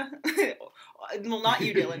pretty, well, not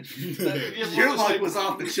you, Dylan. But your mic was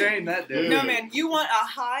off the chain that day. No, man, you want a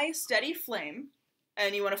high, steady flame,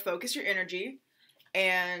 and you want to focus your energy,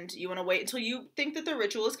 and you want to wait until you think that the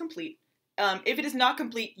ritual is complete. If it is not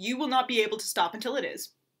complete, you will not be able to stop until it is.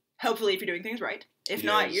 Hopefully, if you're doing things right. If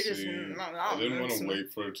not, you're just... I didn't want to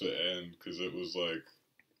wait for it to end, because it was like...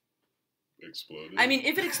 exploded. I mean,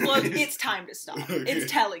 if it explodes, it's time to stop. Okay.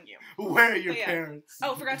 It's telling you. Where are your parents?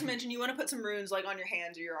 Oh, forgot to mention, you want to put some runes like on your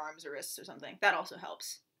hands or your arms or wrists or something. That also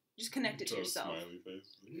helps. Just connect it to yourself. Smiley face.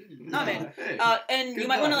 No, man. And you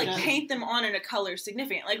might want to like paint them on in a color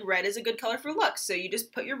significant. Like red is a good color for luck, so you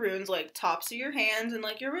just put your runes like tops of your hands and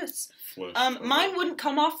like your wrists. Mine wouldn't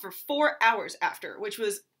come off for 4 hours after, which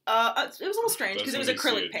was it was a little strange because it was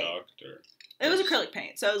acrylic paint. It was acrylic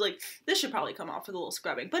paint, so I was like, this should probably come off with a little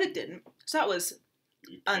scrubbing, but it didn't. So that was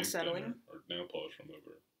unsettling. Or nail polish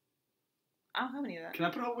remover. I don't have any of that. Can I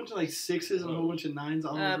put a whole bunch of like 6s and a whole bunch of 9s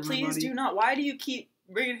all over my body? Please do not. Why do you keep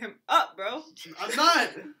bringing him up, bro? I'm not.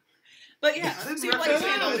 But yeah, so you light the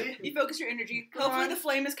candle, you focus your energy. Hopefully the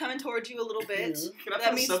flame is coming towards you a little bit. Can I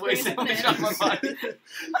put a Subway sandwich on my body?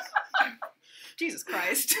 Jesus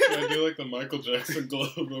Christ. Can I do like the Michael Jackson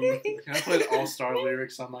glove? Can I put all-star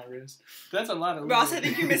lyrics on my wrist? That's a lot of lyrics. Ross, I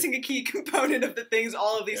think you're missing a key component of the things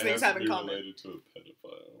all of these things have in common. Related to a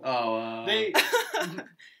pedophile. Oh, they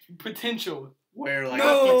potential. Where like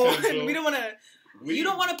no, we don't want to. You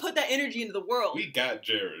don't want to put that energy into the world. We got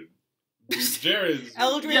Jared. Jared's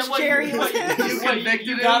Eldritch Jerry. You got him like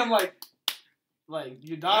you got him.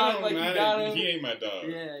 You got him. He ain't my dog.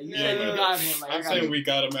 Yeah, you got him. Like, I'm saying we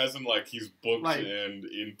got him as in like he's booked and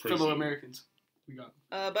in prison. Fellow Americans, we got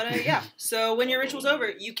him. But yeah. So when your ritual's over,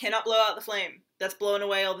 you cannot blow out the flame. That's blowing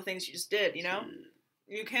away all the things you just did. You know,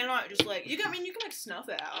 you cannot just like you can. I mean, you can like snuff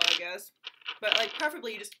it out, I guess. But like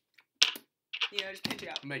preferably you just. Just pinch it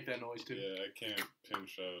out. Make that noise too. Yeah, I can't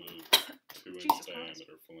pinch out a 2-inch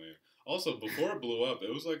diameter flame. Also, before it blew up,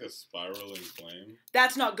 it was like a spiraling flame.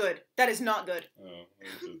 That's not good. That is not good. Oh,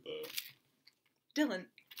 I did that. Dylan,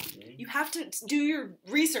 you have to do your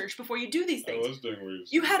research before you do these things. I was doing research.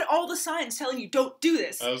 You had all the signs telling you don't do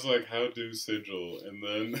this. I was like, how do sigil? And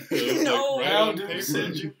then it was no, like, how on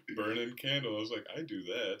paper, burning candle. I was like, I do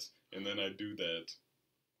that, and then I do that.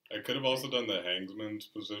 I could have also done the hangsman's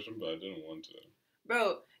position, but I didn't want to.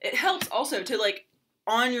 Bro, it helps also to, like,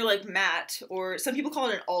 on your, like, mat, or some people call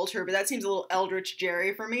it an altar, but that seems a little Eldritch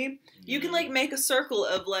Jerry for me. You can, like, make a circle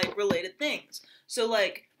of, like, related things. So,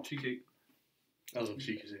 like... Cheesecake. That was a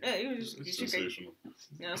cheeky thing. Yeah, it was sensational.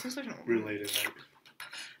 Yeah, sensational. Related.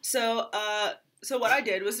 So what I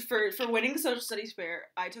did was, for winning the social studies fair,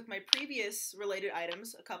 I took my previous related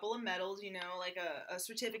items, a couple of medals, like a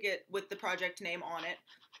certificate with the project name on it.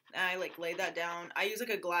 I, like, laid that down. I used, like,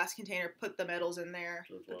 a glass container, put the medals in there,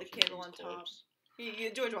 put the candle on top.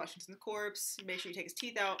 George Washington's corpse. Make sure you take his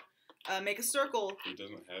teeth out. Make a circle. He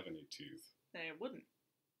doesn't have any teeth. It wouldn't.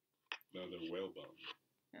 No, they're whale bone.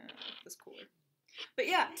 That's cooler. But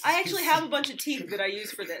yeah, I actually have a bunch of teeth that I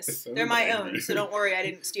use for this. So They're my angry. own, so don't worry, I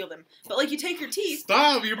didn't steal them. But like, you take your teeth.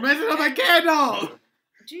 Stop! You're messing up my candle!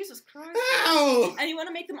 Jesus Christ. Ow! And you want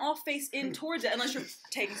to make them all face in towards it, unless you're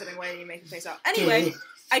taking something away and you make them face out. Anyway,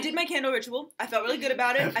 I did my candle ritual. I felt really good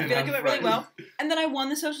about it. I feel like it went really well. And then I won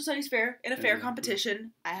the social studies fair in a fair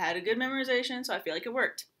competition. I had a good memorization, so I feel like it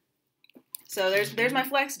worked. So there's my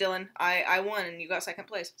flex, Dylan. I won, and you got second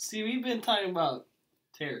place. See, we've been talking about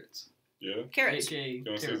tarots. Yeah? Carrots. AKA You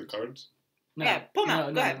want to see the cards? No, Yeah, pull 'em out.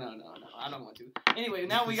 No, Go ahead. No, I don't want to. Anyway,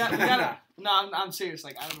 now we gotta. No, I'm serious.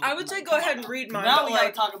 Like, I don't know. I would say go ahead and read mine. Now but we gotta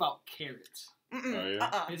like, talk about carrots. mm-mm,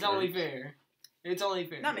 yeah? It's only fair. It's only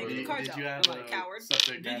fair. Not making the cards Did you out. have Like, a coward.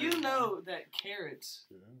 subject Did matter? you know that carrots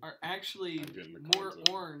Yeah. are actually I'm getting the more cards out.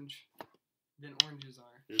 orange than oranges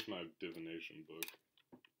are? Here's my divination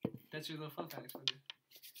book. That's your little fun fact for you.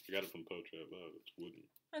 I got it from Poetry Out Loud. It's wooden.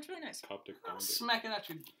 That's really nice. Coptic I'll binding. smack it at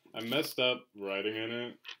you. I messed up writing in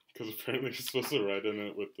it, because apparently you're supposed to write in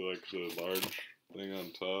it with the large thing on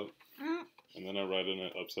top. Mm. And then I write in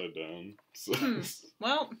it upside down. So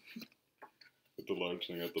Well, with the large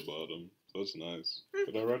thing at the bottom. So it's nice.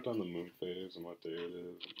 But I write down the moon phase and what day it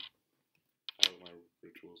is. And how my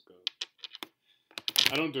rituals go.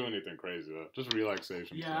 I don't do anything crazy though. Just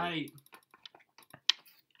relaxation. Yeah, time.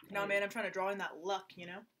 no, man, I'm trying to draw in that luck, you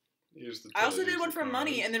know? Here's the I also here's did one the for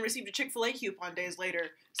money cards. and then received a Chick-fil-A coupon days later.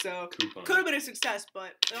 So, Coupon. could have been a success,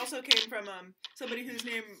 but it also came from somebody whose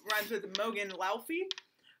name rhymes with Mogan Laufey.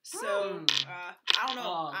 So, I don't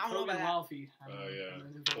know. I don't know about that. Ralphie.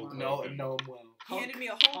 yeah. No, well. He handed me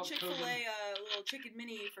a whole Hulk Chick-fil-A Hogan. little chicken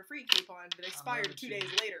mini for free coupon that expired love 2 chicken.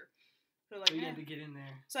 days later. So like, So you eh. had to get in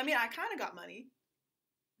there. So I mean, I kind of got money,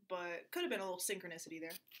 but could have been a little synchronicity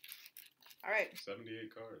there. All right.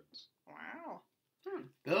 78 cards. Wow.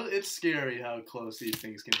 Though it's scary how close these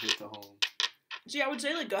things can hit to home. Gee, I would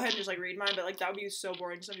say like go ahead and just like read mine, but like that would be so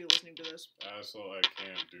boring to somebody listening to this. So I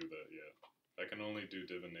can't do that yet. I can only do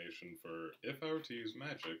divination for if I were to use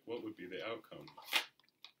magic, what would be the outcome?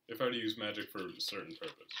 If I were to use magic for a certain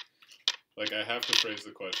purpose. Like, I have to phrase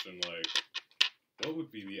the question like, what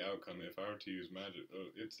would be the outcome if I were to use magic? Oh,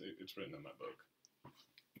 it's written in my book.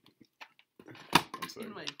 One In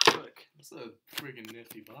second. my book. That's a freaking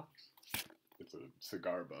nifty box. It's a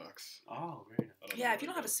cigar box. Oh, very nice. I don't Yeah, know if you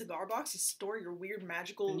don't what have a cigar box to store your weird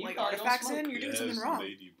magical Then you like probably don't artifacts smoke. in, you're doing it something has wrong.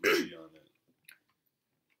 Lady Booty on it.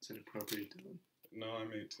 It's inappropriate to them. No,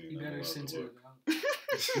 I'm 18. You I'm better allowed to censor look. it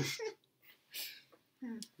out.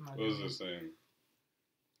 What was it saying?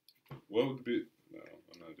 What would be... No,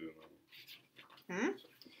 I'm not doing that.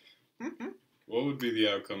 Mm-hmm. What would be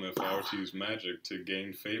the outcome if I were to use magic to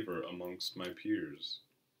gain favor amongst my peers?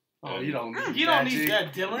 Oh, And- you don't need You don't magic. need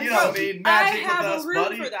that, Dylan. You don't need I magic have with a us, room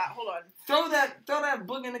buddy. for that. Hold on. Throw that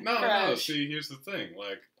book in the No, trash. see, here's the thing.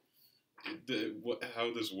 Like,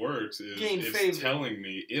 how this works is Gain it's favor. telling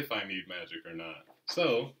me if I need magic or not.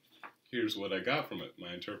 So, here's what I got from it,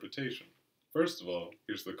 my interpretation. First of all,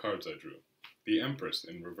 here's the cards I drew. The Empress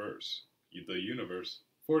in reverse. The Universe,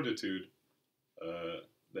 Fortitude,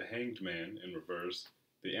 the Hanged Man in reverse,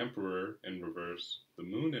 the Emperor in reverse, the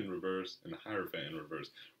Moon in reverse, and the Hierophant in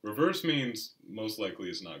reverse. Reverse means most likely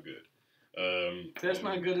it's not good. That's and-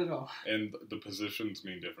 not good at all. And the positions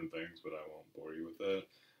mean different things, but I won't bore you with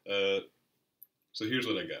that. So here's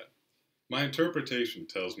what I got. My interpretation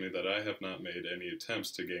tells me that I have not made any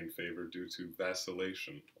attempts to gain favor due to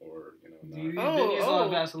vacillation, or, You've not, been using a lot of oh.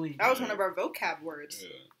 Vaseline. That was one of our vocab words.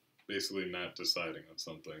 basically not deciding on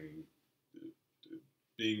something,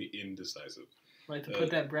 being indecisive. Like to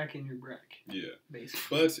put that brack in your brack, Yeah.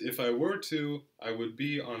 basically. But if I were to, I would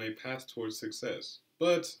be on a path towards success.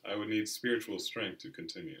 But I would need spiritual strength to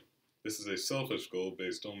continue. This is a selfish goal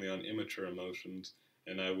based only on immature emotions,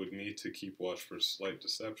 and I would need to keep watch for slight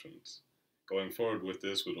deceptions. Going forward with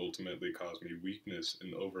this would ultimately cause me weakness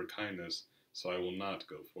and overkindness, so I will not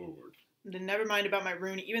go forward. Then never mind about my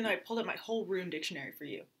rune, even though I pulled up my whole rune dictionary for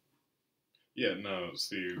you. Yeah, no,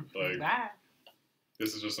 see, like, Bye.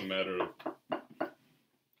 this is just a matter of...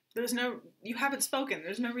 You haven't spoken.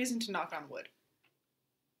 There's no reason to knock on wood.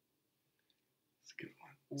 It's a good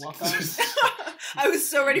one. Walk on. I was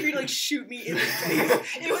so ready for you to like shoot me in the face.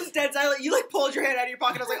 It was dead silent. You like pulled your hand out of your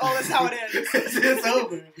pocket. I was like, oh, that's how it ends. It's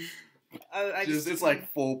over. I just It's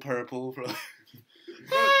like full purple.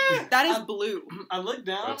 that is blue. I looked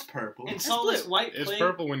down That's purple. and saw this blue. white It's plate.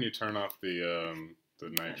 purple when you turn off the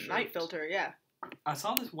night shift. Night filter, yeah. I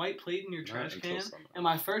saw this white plate in your trash until can, sunrise. and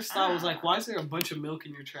my first thought was like, why is there a bunch of milk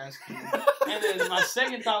in your trash can? And then my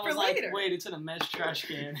second thought was For like, later. wait, it's in a mesh trash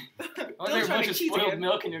can. Why is Don't there a try bunch to of cheat spoiled again.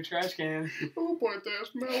 milk in your trash can? Oh boy, there's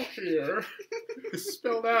milk here. It's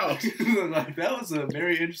spilled out. Like, that was a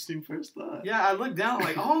very interesting first thought. Yeah, I looked down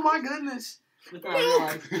like, oh my goodness. But then I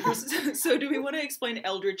realized, So do we want to explain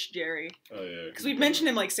Eldritch Jerry? Oh yeah. Because we've mentioned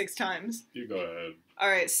him like 6 times. You go ahead. All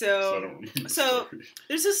right, I so don't remember the so- story.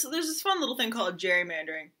 there's this fun little thing called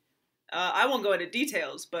gerrymandering. I won't go into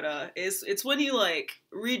details, but it's when you like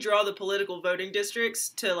redraw the political voting districts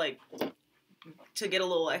to get a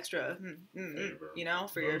little extra, you know,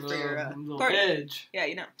 for your little party. edge. Yeah,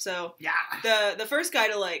 you know. So Yeah. the first guy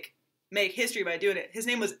to like make history by doing it, his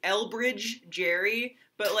name was Elbridge Jerry.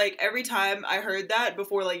 But like every time I heard that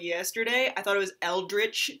before like yesterday, I thought it was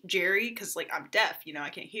Eldritch Jerry because like I'm deaf, you know, I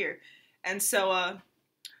can't hear, and so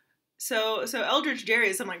Eldritch Jerry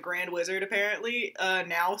is some like grand wizard apparently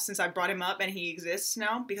now since I brought him up and he exists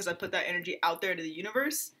now because I put that energy out there to the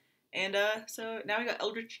universe, and so now we got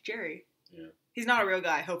Eldritch Jerry. Yeah. He's not a real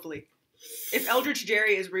guy, hopefully. If Eldritch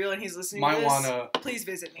Jerry is real and he's listening Might to this, wanna please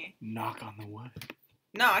visit me. knock on the wood.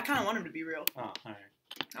 No, I kind of want him to be real. Oh, alright.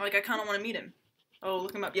 Like, I kind of want to meet him. Oh,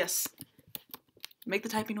 look him up. Yes. Make the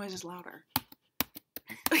typing noises louder.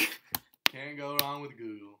 Can't go wrong with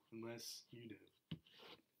Google unless you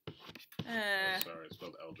do. Oh, sorry, it's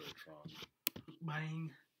spelled Eldritch wrong.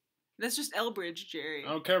 Bang. That's just Elbridge Jerry. I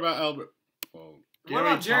don't care about Albert. Well, What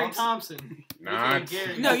about Jerry Thompson? not.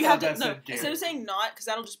 Gary. No, you I have thought to, that no, said Gary. instead of saying not, because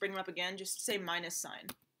that'll just bring him up again, just say minus sign.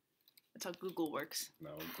 That's how Google works.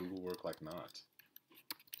 No, Google work like not.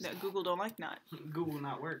 No, Google don't like not. Google will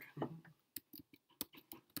not work.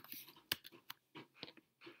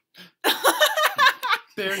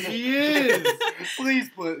 There he is. Please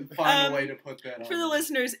find a way to put that on. For the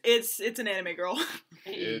listeners, it's an anime girl.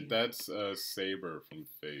 That's Saber from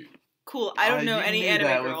Fate. Cool. I don't know you any knew anime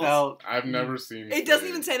that girls. without- I've never seen. It doesn't Fate.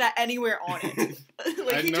 even say that anywhere on it.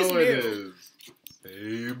 Like, I he know just it knew. is.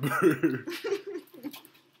 Saber.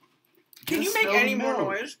 Can you Just make spell any more milk.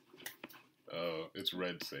 noise? Oh, it's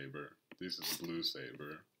Red Saber. This is Blue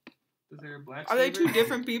Saber. Is there a black Are they saber? two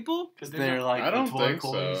different people? 'Cause They're like I don't the think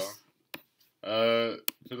turquoise. so.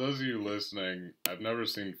 For those of you listening, I've never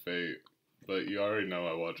seen Fate, but you already know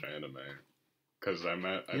I watch anime. Cause I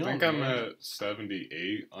You think don't I'm know. at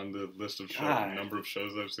 78 on the list of God. number of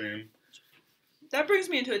shows I've seen. That brings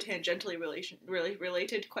me into a tangentially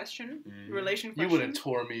related question. Mhm. Relation You question. would have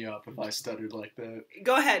tore me up if I stuttered like that.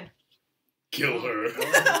 Go ahead. Kill her.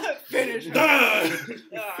 Finish. Ah!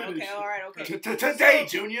 Okay, alright, okay. Today,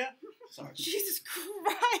 Junior. Sorry. Jesus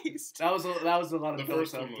Christ. That was a lot of The built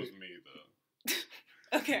first up. one was me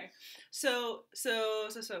though. Okay. So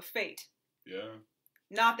Fate. Yeah.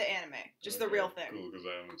 Not the anime. Just the Okay, real thing. Cool, because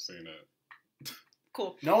I haven't seen it.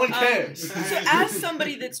 Cool. No one cares. So as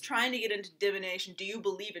somebody that's trying to get into divination, do you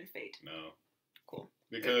believe in fate? No. Cool.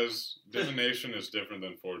 Because divination is different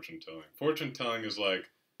than fortune telling. Fortune telling is like,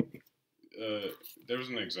 there's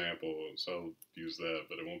an example, so I'll use that,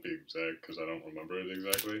 but it won't be exact because I don't remember it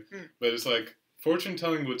exactly. But it's like, fortune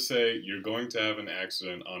telling would say you're going to have an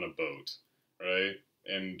accident on a boat, right?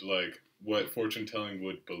 And like, what fortune telling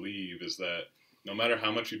would believe is that no matter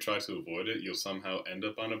how much you try to avoid it, you'll somehow end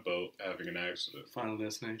up on a boat having an accident. Final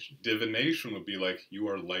destination. Divination would be like, you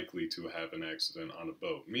are likely to have an accident on a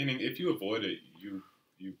boat. Meaning, if you avoid it,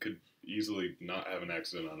 you could easily not have an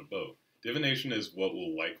accident on a boat. Divination is what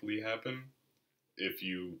will likely happen if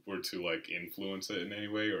you were to, like, influence it in any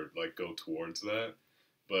way or, like, go towards that.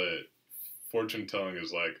 But fortune telling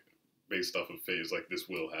is, like, based off of fate. It's like, this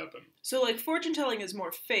will happen. So like fortune telling is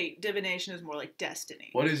more fate, divination is more like destiny.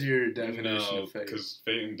 What is your definition No, of fate? because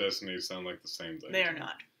fate and destiny sound like the same thing. They are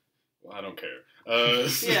not. Well, I don't care.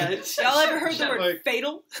 Yeah, it's Y'all ever heard the word like,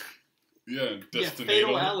 fatal? yeah, yeah,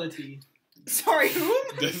 destinatal. fatality. Sorry, who?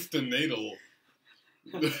 Destinatal.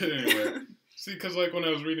 Anyway, see, because like when I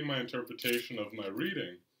was reading my interpretation of my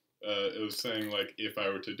reading, it was saying like if I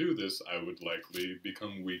were to do this, I would likely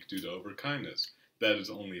become weak due to overkindness. That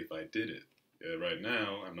is only if I did it. Right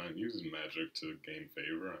now, I'm not using magic to gain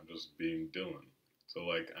favor. I'm just being Dylan. So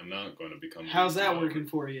like, I'm not going to become. How's weak that due to working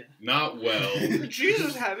for you? Not well.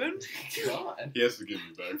 Jesus heaven. God. He has to give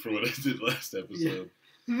me back for what I did last episode.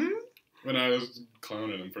 Hmm? When I was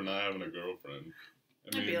clowning him for not having a girlfriend.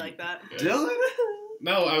 I'd be like that. yeah. Dylan?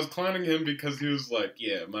 No, I was clowning him because he was like,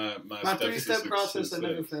 yeah, my My stepsister 3-step process that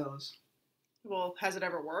never says- fails. Well, has it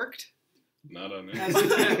ever worked? Not on Has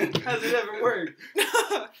it. it ever worked?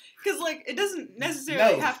 Because like it doesn't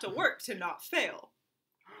necessarily No. have to work to not fail.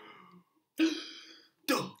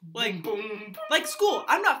 Like, boom. like school.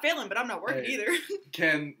 I'm not failing, but I'm not working Hey. either.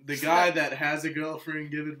 Can the guy that has a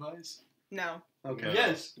girlfriend give advice? No. Okay. No.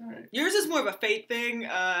 Yes. All right. Yours is more of a fate thing.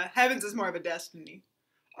 Heaven's is more of a destiny.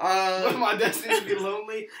 My destiny to be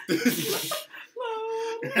lonely.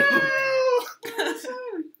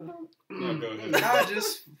 No, go ahead. Nah,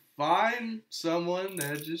 just find someone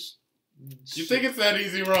that just. You think it's that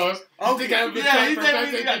easy, Ross? You Okay. think I've been Yeah, trying you for think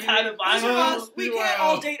that we got tired of Listen, violence? Ross, we can't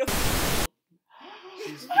all date a.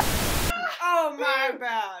 She's- Oh my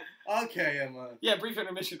bad. Okay, Emma. Yeah, brief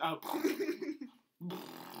intermission. Oh.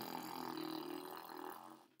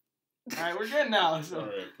 Alright, we're good now. So.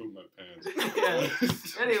 Sorry, I pooped my pants.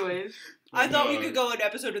 Yeah. Anyways. I thought we No, could go an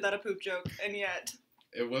episode without a poop joke, and yet.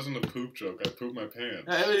 It wasn't a poop joke. I pooped my pants.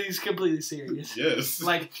 Everything's completely serious. Yes.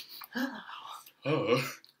 Like. Oh.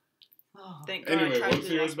 Thank God. Anyway, I tried what's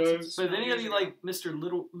to your last episode advice? But if any of years you ago. like Mr.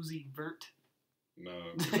 Little Uzi Vert, No.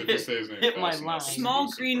 If you say his name Hit my fast enough, line. it's Small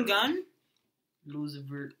Lucifer. green gun? Luzi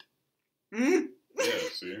Vert. Mm? Yeah,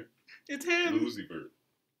 see? It's him. Lucifer.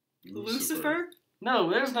 Lucifer? No,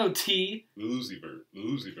 there's no T. Lucifer.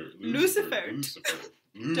 Lucifer. Lucifer. Lucifer.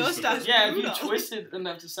 Toast Yeah, if you Bruno. twist it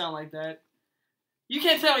enough to sound like that. You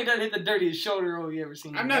can't tell he doesn't hit the dirtiest shoulder roll you ever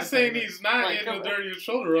seen. I'm not saying he's not Like, in come the on. dirtiest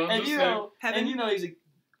shoulder. I'm And just you saying. know, Heaven? and you know he's a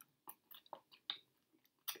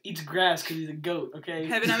eats grass because he's a goat. Okay.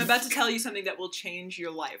 Heaven, I'm about to tell you something that will change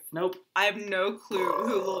your life. Nope. I have no clue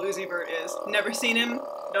who Lil Uzi Vert is. Never seen him.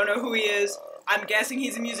 Don't know who he is. I'm guessing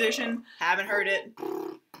he's a musician. Haven't heard it.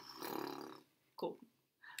 Cool.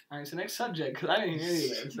 All right. So next subject, because I didn't hear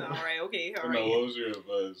any of that. So. Alright, okay, No, alright. what was your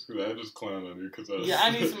advice? Because I just clowned on you. Yeah, I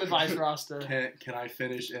need some advice, Rasta. Can I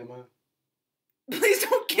finish, Emma? Please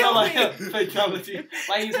don't No, kill like me! fatality.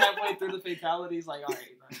 Like he's halfway through the fatality. He's like, all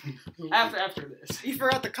right. After this. You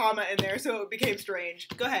forgot the comma in there, so it became strange.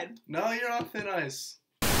 Go ahead. No, you're on thin ice.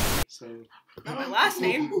 So. Not my last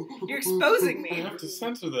name. You're exposing I me. have to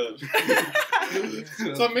censor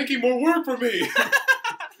that. Stop making more work for me.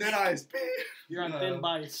 Thin ice. You're on thin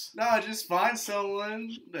ice. No, just find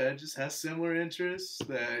someone that just has similar interests,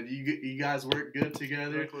 that you guys work good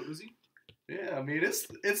together. Yeah, I mean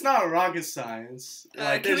it's not rocket science.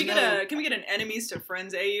 Like, can we there's get an enemies to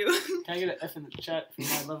friends AU? Can I get an F in the chat for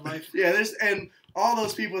my love life? Yeah, and all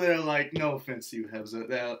those people that are like, no offense to you, Hebza.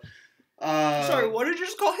 That Sorry, what did you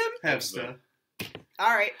just call him? Hebsta.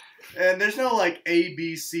 Alright. And there's no like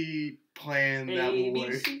ABC plan that will work.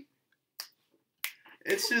 ABC?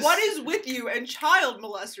 It's just What is with you and child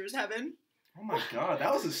molesters, Heaven? Oh my god,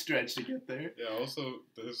 that was a stretch to get there. Yeah, also,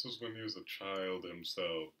 this was when he was a child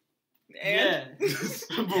himself. And Yeah.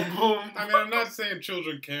 Boom, boom. I mean, I'm not saying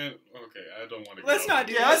children can't. Okay, I don't want to. Let's not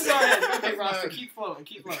do Yeah, this. let's go ahead. Okay, Rasta, keep flowing,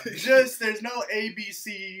 keep flowing. Just there's no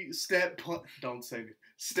ABC step plan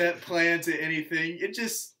to anything. It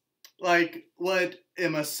just like what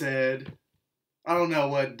Emma said. I don't know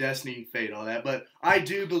what destiny and fate, all that, but I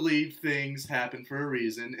do believe things happen for a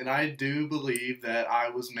reason, and I do believe that I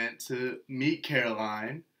was meant to meet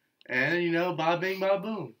Caroline, and bada bing, bada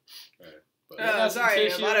boom. Sorry,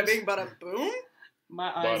 Tissues. bada bing, bada boom?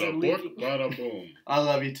 My eyes are Bada leaking. book, bada boom. I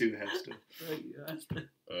love you too, Hester.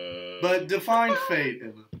 Uh, But define fate,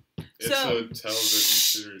 Emma. it's So- a television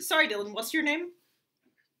series. Sorry, Dylan, what's your name?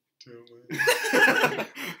 Dylan.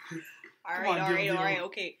 Alright, on, Dylan.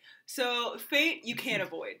 okay. So, fate you can't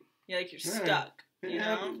avoid. You're like, you're Right. stuck, you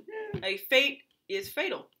know? Like, fate is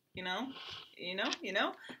fatal, you know?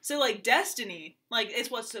 So, like, destiny, like, it's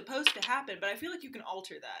what's supposed to happen, but I feel like you can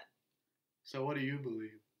alter that. So what do you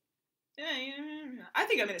believe? Yeah, I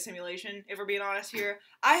think I'm in a simulation, if we're being honest here.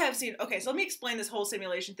 I have seen, okay, so let me explain this whole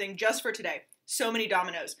simulation thing just for today. So many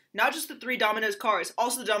dominoes. Not just the 3 Domino's cars,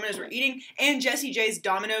 also the dominoes we're eating, and Jessie J's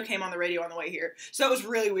domino came on the radio on the way here. So it was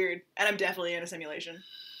really weird, and I'm definitely in a simulation.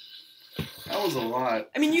 That was a lot.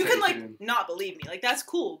 I mean, you to can, take like, in. not believe me. Like, that's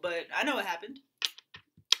cool, but I know what happened.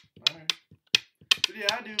 Alright. But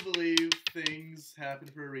yeah, I do believe things happen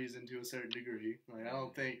for a reason to a certain degree. Like,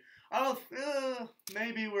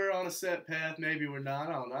 maybe we're on a set path, maybe we're not.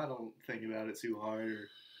 I don't think about it too hard.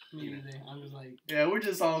 Me neither. I'm just like, Yeah, we're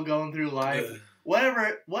just all going through life.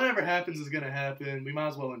 Whatever happens is gonna happen. We might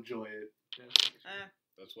as well enjoy it.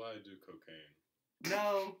 That's why I do cocaine.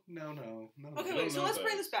 No. Okay, don't wait, so know let's that.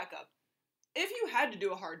 bring this back up. If you had to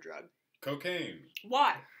do a hard drug, Cocaine.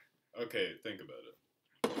 why? Okay, think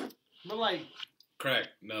about it. but like, Crack,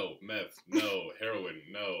 no. Meth, no. Heroin,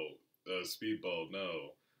 no. Speedball, no.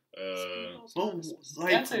 Well,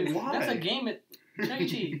 like, that's a why? game at Chuck E.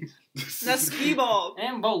 Cheese That's skee-ball.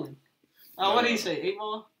 and bowling. Oh, what did he say? 8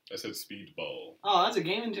 ball? I said speedball. Oh, that's a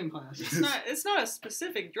game in gym class. It's not a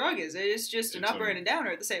specific drug, is it? It's just an It's upper a- and a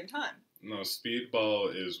downer at the same time. No,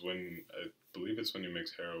 speedball is when believe it's when you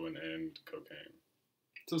mix heroin and cocaine.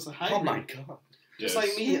 So it's a hybrid. Oh my god. Just Yes.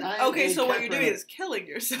 like me. I Okay, am so a what you're Capra doing is killing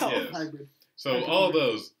yourself. Yes. hybrid. So I all agree.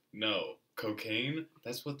 those, no. Cocaine,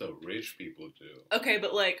 that's what the rich people do. Okay,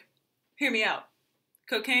 but like, hear me out.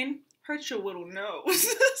 Cocaine hurts your little nose.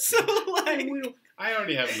 So like, I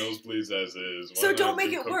already have nosebleeds as is. Why So not don't make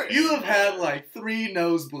do it worse. cocaine? You have had like 3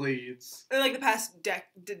 nosebleeds. in like the past I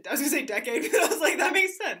was gonna say decade, but I was like, that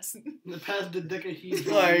makes sense. In the past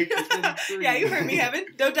dodecahedron. Like- it's been 3. Yeah, you heard me, Evan.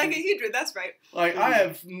 Dodecahedron, that's right. Like I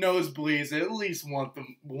have nosebleeds at least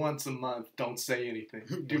once a month. Don't say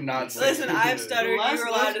anything. Do not say Listen, anything. I've stuttered. The last You were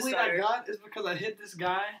allowed to nosebleed stutter. I got is because I hit this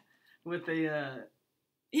guy with a.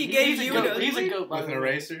 He gave he's you a a goat. He's a nosebleed? goat. by With the an way.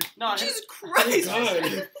 eraser. No, I hit, Jesus Oh, Christ.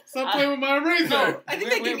 God. Stop playing with my razor. no. I think we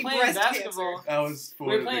they were give me playing breast basketball. That was for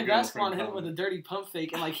We were the playing girlfriend basketball and hit him with a comment. dirty pump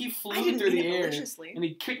fake, and like he I flew didn't through mean the it air, maliciously. and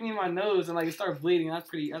he kicked me in my nose, and like it started bleeding. That's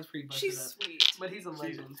pretty busted She's up. sweet. But he's a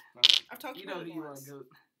legend. I've talked to You know her who you are, once. goat.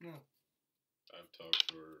 I've talked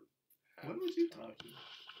to her. When would you talk to?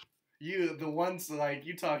 You the ones like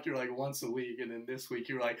you talk to her like once a week, and then this week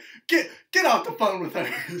you were like, get off the phone with her.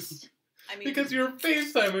 I mean, Because you're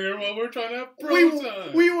FaceTiming her while we're trying to have bro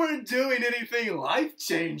time. we weren't doing anything life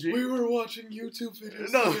changing. We were watching YouTube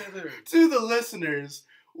videos No. together. To the listeners,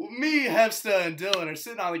 me, Hefsta, and Dylan are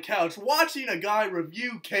sitting on the couch watching a guy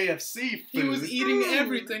review KFC food. He was eating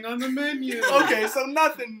everything on the menu. Okay, so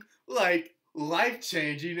nothing like life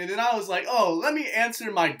changing, and then I was like, oh, let me answer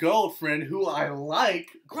my girlfriend who I like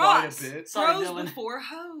Cross. quite a bit. Sorry, Bros Dylan. before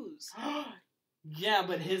hoes. Yeah,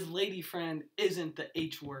 but his lady friend isn't the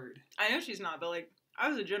H word. I know she's not, but like, I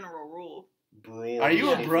was a general rule. Bro. Are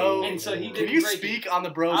you a bro? And so he Can did you break it. speak on the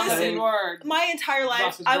bro I'm Listen, saying thing? you are. My entire life,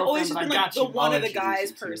 Ross's I've always girlfriend, just been but I like got the you. one I'll of the introduce guys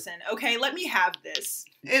you too. person. Okay, let me have this.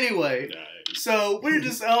 Anyway, Yeah. so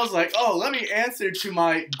I was like, oh, let me answer to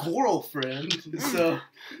my girlfriend. So,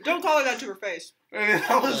 Don't call her that to her face. and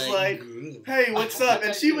I was like, hey, what's up?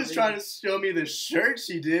 And she was trying to show me the shirt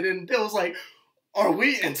she did, and it was like, are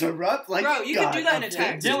we interrupt? Like, Bro, you can do that in a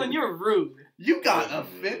text. Dylan, you're rude. You got Yeah.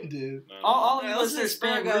 offended. No. All of you Alright, listeners listen to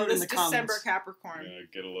spam Virgo, rude in this the December comments. Capricorn. Yeah, I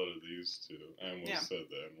get a lot of these too. I almost Yeah. said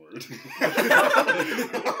that word.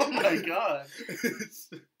 Oh my god.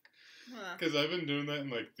 Huh. Because I've been doing that in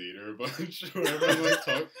like theater a bunch. Wherever I'm like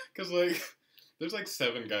talk, because like there's like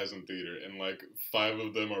 7 guys in theater and like 5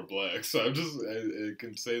 of them are black, so I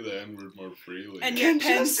can say the N word more freely. And yet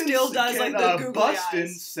Penn still does like the googly Bustin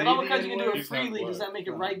eyes. say But all the because you can do N-word? it He's not freely, does black. that make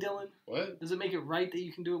it right, Dylan? What? Does it make it right that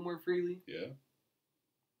you can do it more freely? Yeah.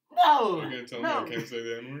 No. You're gonna tell no. me I can't say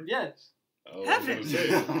the N word? Yes. Oh, I was Heaven. gonna say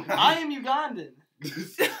it. I am Ugandan,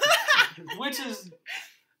 which is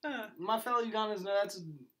Huh. my fellow Ugandans know that's.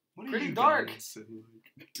 What are Pretty you dark. guys saying?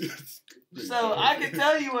 So I can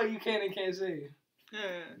tell you what you can and can't say. Yeah.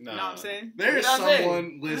 Nah. Know what I'm saying? There is You know what I'm saying?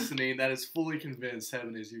 someone listening that is fully convinced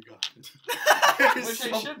heaven is Ugandan. There's Which they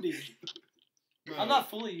some- should be. No, I'm not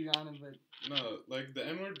fully Ugandan, but No, like the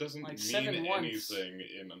N word doesn't Like mean 7 once. anything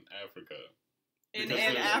in Africa. In Because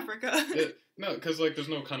there's- Africa. No, because like there's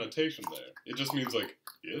no connotation there. It just means like,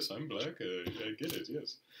 yes, I'm black. I get it.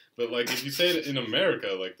 Yes, but like if you say it in America,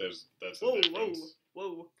 like that's a Whoa, whoa, difference.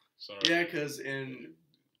 whoa. Sorry. Yeah, because in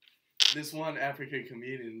this one African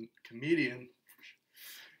comedian,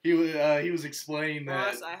 he was explaining that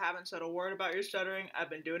Ross, I haven't said a word about your stuttering.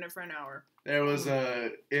 I've been doing it for an hour. there was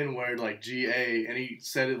a N word like GA, and he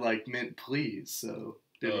said it like meant please. So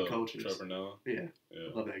different cultures. Trevor Noah. Yeah, Yeah.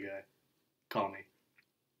 love that guy. Call me.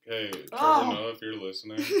 Hey, Trevor Oh. Noah, if you're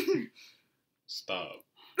listening, stop.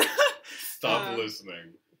 Stop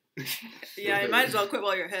listening. Yeah, you might as well quit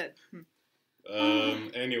while you're ahead.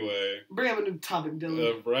 Anyway, bring up a new topic,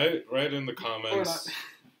 Dylan. write in the comments.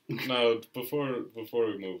 No, before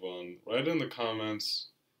we move on, write in the comments.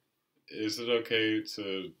 Is it okay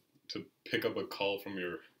to pick up a call from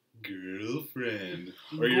your girlfriend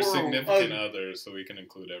or your Girl. significant other, so we can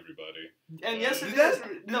include everybody? And yes, it That's-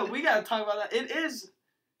 is. No, we gotta talk about that. It is.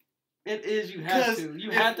 It is. You have 'Cause to. You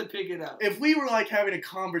if- have to pick it up. If we were like having a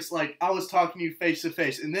converse, like I was talking to you face to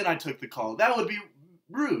face, and then I took the call, that would be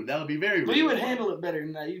rude. That would be very rude. But you would handle it better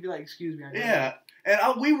than that. You'd be like, "Excuse me." I gotta Yeah,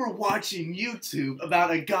 and we were watching YouTube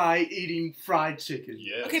about a guy eating fried chicken.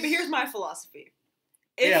 Yes. Okay, but here's my philosophy.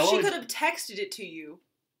 If Yeah, what she was- could have texted it to you,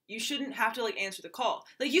 you shouldn't have to like answer the call.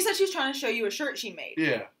 Like you said, she was trying to show you a shirt she made.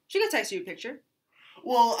 Yeah. She could text you a picture.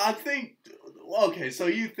 Well, I think. Okay, so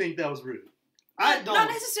you think that was rude? I Not- don't. Not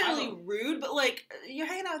necessarily I don't. rude, but like you're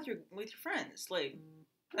hanging out with your friends. Like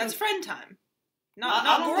that's friend time, I not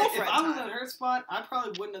don't think- girlfriend If I was time. in her spot, I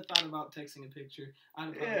probably wouldn't have thought about texting a picture. I'd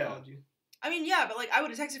have probably Yeah. called you. I mean, yeah, but like I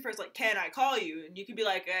would have texted first, like, "Can I call you?" And you could be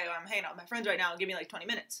like, "Hey, I'm hanging out with my friends right now. Give me like 20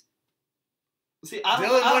 minutes." See, Dylan,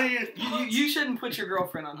 what are your thoughts? you shouldn't put your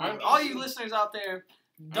girlfriend on hold. All you listeners out there,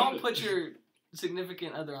 don't put your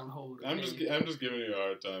significant other on hold. Okay? I'm just giving you a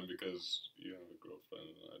hard time because you have a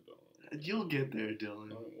girlfriend and I don't. You'll get there,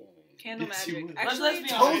 Dylan. I won't. Candle Yes, you magic. would. Actually, Let's be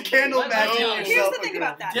Don't honest. candle Let's- magic No. yourself. Here's the a thing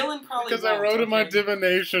about girl. that. Dylan probably Because I won't, wrote in my okay?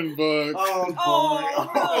 divination book. Oh boy!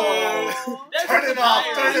 Oh, Oh. That's Turn a it off!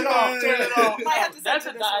 diary. Turn it off! Turn it off! I have to That's censor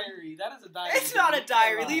a this one. diary. That is a diary. It's not a You can't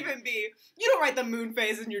diary. lie. Leave him be. You don't write the moon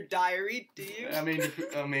phase in your diary, do you? I mean,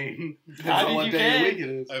 depends I on mean, what you day of can. the week it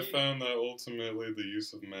is. I found that ultimately the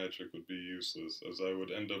use of magic would be useless, as I would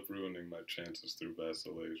end up ruining my chances through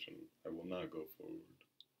vacillation. I will not go forward.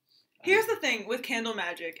 Here's the thing with candle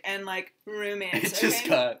magic and like romance. It just okay?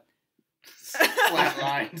 got flat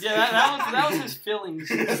lines. Yeah, that was his feelings.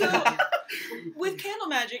 So with candle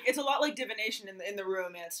magic, it's a lot like divination in the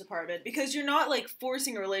romance department because you're not like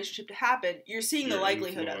forcing a relationship to happen. You're seeing the You're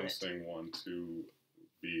likelihood of it. influencing one to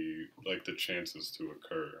be like the chances to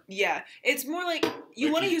occur. Yeah, it's more like you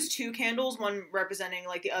Like want to you- use two candles, one representing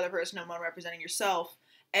like the other person and one representing yourself,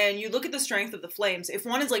 and you look at the strength of the flames. If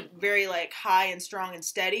one is like very like high and strong and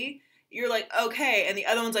steady, you're like okay, and the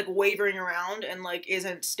other one's like wavering around and like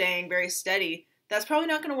isn't staying very steady. That's probably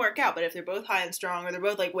not going to work out. But if they're both high and strong, or they're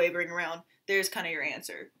both like wavering around, there's kind of your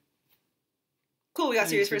answer. Cool, we got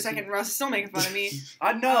serious for a second. Ross is still making fun of me.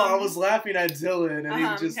 I know. I was laughing at Dylan, and he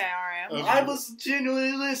was just. Okay, all right. I was genuinely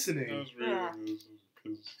I listening. was reading this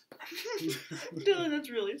because Dylan, that's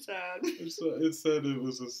really sad. it said it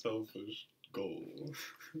was a selfish goal.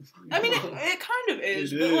 I mean, it kind of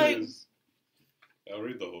is, It but like, is. I'll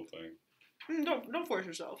read the whole thing. don't force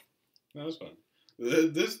yourself. No, it's fine.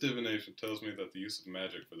 This divination tells me that the use of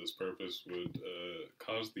magic for this purpose would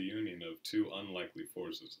cause the union of two unlikely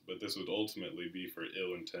forces, but this would ultimately be for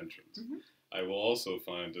ill intentions. Mhm. I will also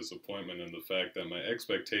find disappointment in the fact that my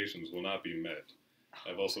expectations will not be met.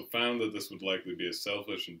 I've also found that this would likely be a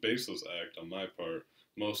selfish and baseless act on my part,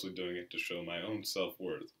 mostly doing it to show my own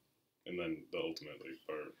self-worth. And then the ultimately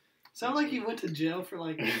part. Sound like you went to jail for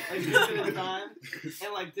like infinite time,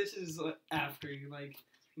 and like this is after you like.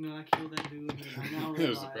 You know, I killed that dude, and I now It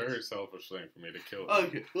was realize. a very selfish thing for me to kill him.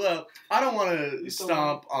 Okay, well, I don't want to You still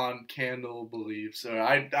stomp on candle beliefs, or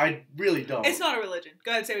I really don't. It's not a religion.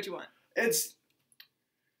 Go ahead, say what you want.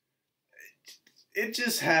 It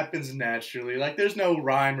just happens naturally. Like, there's no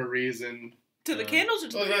rhyme or reason. To the candles or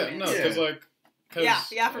to Well, the yeah, romance? no, because like, Yeah,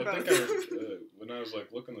 for I think both. when I was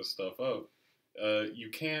like looking this stuff up, you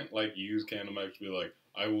can't like use candle magic to be like,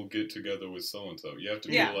 I will get together with so and so. You have to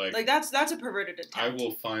be Yeah, like, like that's a perverted attempt. I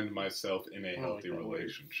will find myself in a I like healthy that word.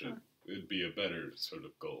 relationship. It'd be a better sort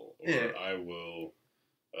of goal. Or Yeah. I will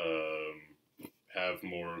have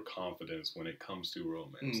more confidence when it comes to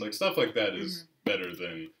romance. Mm. Like stuff like that is better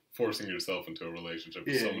than forcing yourself into a relationship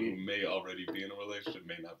with Yeah, someone you- who may already be in a relationship,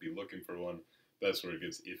 may not be looking for one. That's where it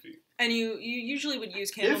gets iffy. And you usually would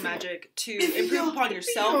use candle If- magic to if improve you- upon if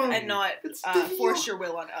yourself you- and not it's force your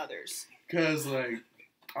will on others. Because, like,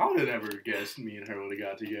 I would have never guessed me and her would have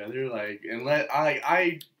got together. Like, and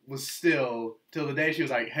I was still, till the day she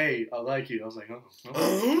was like, hey, I like you. I was like, oh.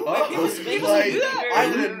 People Like, do that. I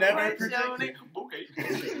would have never Right, predicted. Okay.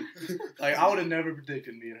 Like, I would have never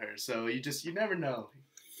predicted me and her. So you never know.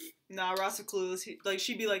 Nah, Ross is clueless.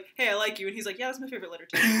 She'd be like, hey, I like you. And he's like, yeah, that's my favorite letter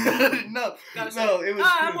too. no, Gotta say, no, it was.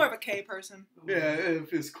 I'm more of a K person. Yeah,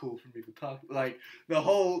 it's cool for me to talk. Like, the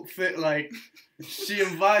whole thing, like, she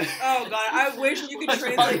invited. Oh, God. I wish you could What's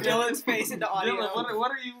translate wrong, Dylan's face into audio. Dylan, what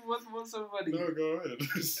are you? What's so funny? No, go ahead. And, I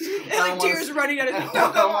like, don't wanna- tears running out of his I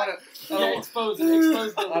don't wanna- Yeah, expose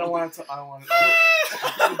Dylan. I don't want to. I don't want to.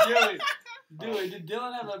 Did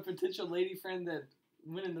Dylan have a potential lady friend that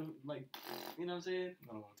went into like, you know what I'm saying?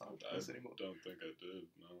 I don't want to talk about I this anymore. don't think I did,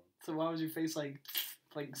 no. So why was your face like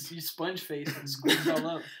you sponge face and squeezed all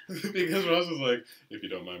up? Because Ross was like, if you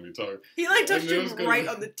don't mind me talking. He, like, touched I knew it him was gonna right be-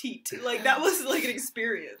 on the teat. Like, that was, like, an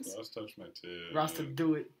experience. Ross touched my tit. Rasta,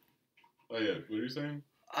 do it. Oh, yeah. What are you saying?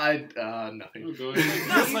 Nothing. Oh, go ahead.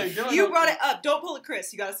 No, It's like, Dylan, you brought it up. Don't pull a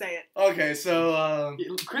Chris. You gotta say it. Okay, so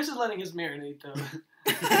Chris is letting his marinate though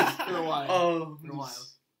for a while. oh, For a while.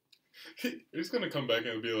 He's gonna come back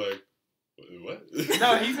and be like, what?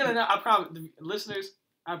 No, he's gonna know. I promise, listeners.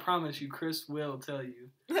 I promise you, Chris will tell you.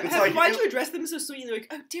 It's like- Why'd you address them so sweet? They're like,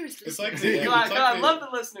 oh, dearest It's listener. like the end. I love the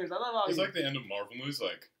listeners. I love all It's you. like the end of Marvel movies.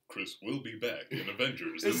 Like Chris will be back in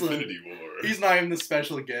Avengers: It's like- Infinity War. he's not even the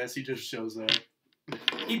special guest. He just shows up.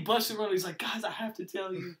 He busts through and he's like, guys, I have to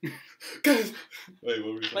tell you. Guys, wait,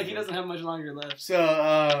 what were you saying? Like he doesn't have much longer left.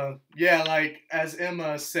 So yeah, like as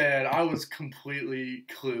Emma said, I was completely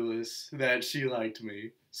clueless that she liked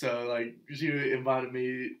me. So, like, she invited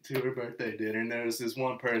me to her birthday dinner, and there was this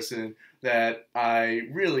one person that I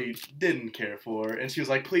really didn't care for, and she was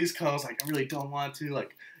like, please come. I was like, I really don't want to.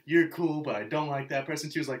 Like, you're cool, but I don't like that person.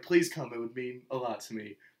 She was like, please come. It would mean a lot to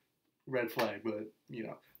me. Red flag, but, you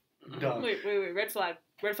know, done. Wait, red flag.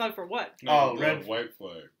 Red flag for what? No, red white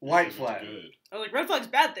flag. White Because flag. it's good. Oh, like red flag's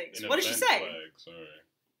bad things. An What did she event say? Flag, sorry.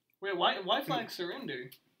 Wait, white flag surrender.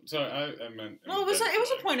 Sorry, I meant. Well, it was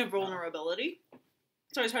a point of vulnerability.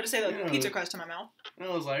 It's always hard to say the Yeah. pizza crust to my mouth. And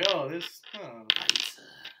I was like, oh, this,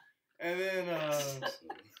 And then,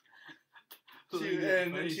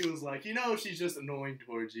 then she was like, you know, she's just annoying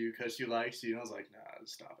towards you because she likes you. And I was like, nah,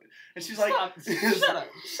 stop it. And she's like,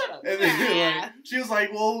 Shut up. And then like, she was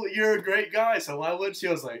like, well, you're a great guy, so why would she?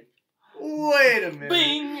 I was like, wait a minute.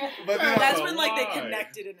 Bing. But then That's Oh, when like they why?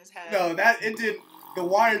 connected in his head. no, it did. The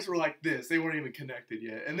wires were like this. They weren't even connected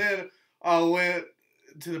yet. And then I went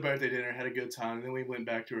to the birthday dinner, had a good time, and then we went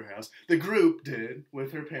back to her house. The group did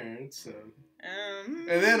with her parents. So. And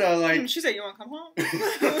then like she said, "You want to come home?"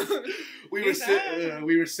 we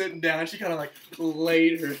were sitting down. She kind of like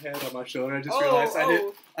laid her head on my shoulder. I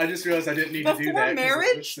just realized I didn't need to do Before that.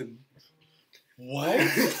 marriage? What?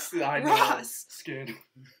 I know. Ross. Skin.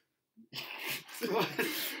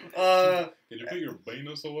 Can you put your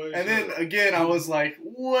Venus away? And then again, I was like,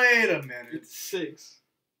 wait a minute. It's 6.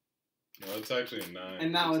 No, it's actually a 9.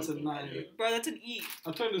 And now it's a 9. Yeah. Bro, that's an E.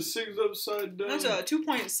 I turned the 6 upside down. That's a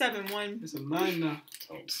 2.71. It's a 9 now.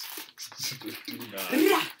 Don't. Do not.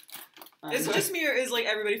 It's just me, or is like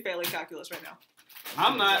everybody failing calculus right now?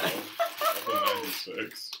 I'm not. I have a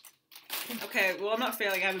 96. Okay, well I'm not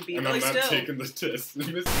failing. I have a B. And But I'm like not still. taking the test.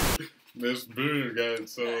 Miss Boone got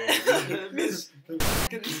so. Miss-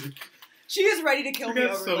 She is ready to kill She me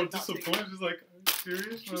got over so like not taking disappointed. She's like, "Are you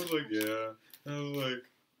serious?" And I was like, "Yeah." And I was like,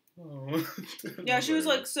 "Oh." Yeah, she was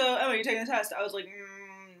like, so, Emma, you taking the test? I was like,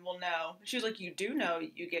 well, no. She was like, you do know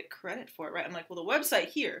you get credit for it, right? I'm like, well, the website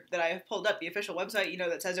here that I have pulled up, the official website, you know,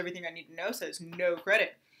 that says everything I need to know, says no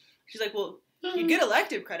credit. She's like, well, you get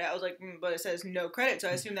elective credit. I was like, but it says no credit, so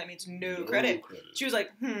I assume that means no credit. She was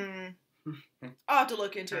like, I'll have to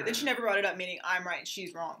look into it. Then she never brought it up, meaning I'm right and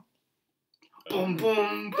she's wrong. Boom,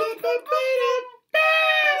 boom.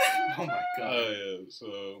 Oh my god. Oh yeah. So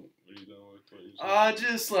what are you doing with what you said?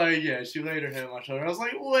 Just like, yeah, she laid her head on my shoulder. I was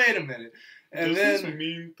like, wait a minute. And Does then this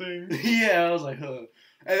mean thing? yeah, I was like, huh.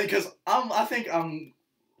 And because I think I'm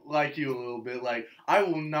like you a little bit. Like, I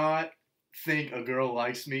will not think a girl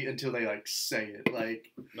likes me until they like say it. Like,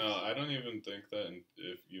 No, I don't even think that.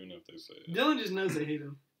 Even if they say it. Dylan just knows they hate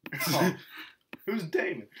him. oh, who's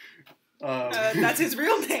Damon? That's his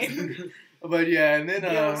real name. But yeah, and then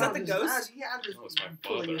Is that the ghost? Yeah, I'm just Oh, it's my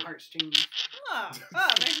pulling father. your heartstrings.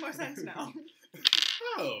 Makes more sense now.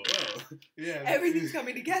 Oh, well. yeah, Everything's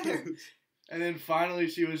coming together. And then finally,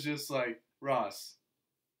 she was just like, Ross.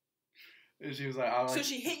 And she was like, I like. So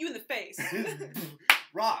she hit you in the face.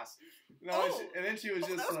 Ross. No, Oh. and then she was That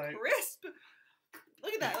just was like, crisp.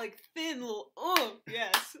 Look at that, like thin little. Oh,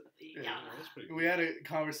 yes. Yeah. That's pretty we had a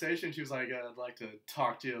conversation. She was like, I'd like to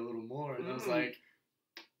talk to you a little more. And I was Mm. like,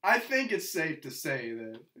 I think it's safe to say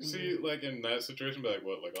that. See, like in that situation, be like,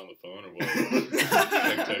 what, like on the phone or what? Like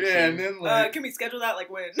texting? Yeah, and then like, Can we schedule that like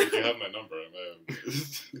when? If you have my number, man.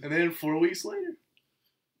 and then 4 weeks later.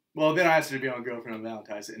 Well, then I asked her to be on Girlfriend on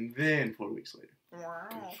Valentine's Day, and then 4 weeks later. Wow.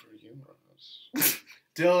 Good for you, Ross.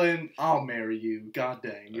 Dylan, I'll marry you. God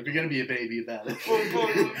dang. If you're gonna be a baby about it.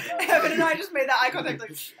 Evan and I just made that eye contact.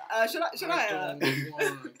 Like, should I? don't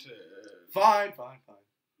want it. Fine.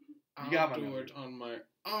 I'll got my do number. it on my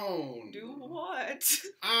own. Do what?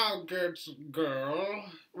 I'll get girl.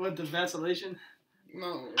 What, the vacillation?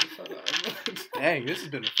 No, shut up. Dang, this has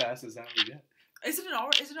been the fastest hour yet. Is it an hour?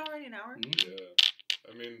 Is it already an hour? Mm-hmm. Yeah.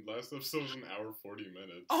 I mean, last episode was an hour 40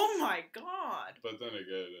 minutes. Oh my god. But then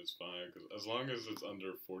again, it's fine because as long as it's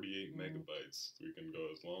under 48 megabytes, we can go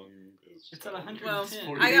as long as. It's at 110. Well,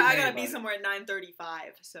 48 I gotta be megabytes. somewhere at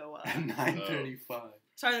 9:35. So 9:35.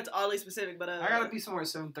 sorry, that's oddly specific, but I gotta be somewhere at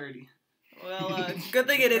 7:30. Well, good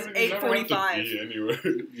thing it is You never have to 8:45. be anywhere.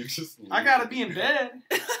 You just. I leave. gotta be in bed.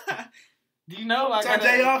 Do you know I It's our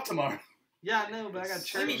gotta... day off tomorrow. Yeah, I know, but I got What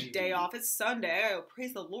church. do you mean day off? It's Sunday. I gotta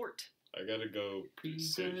praise the Lord. I gotta go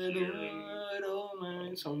Praise sit the here and. Lord, oh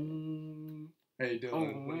my soul. Hey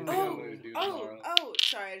Dylan, what do you think I'm Oh, gonna do tomorrow?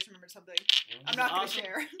 sorry, I just remembered something. I'm not gonna Awesome.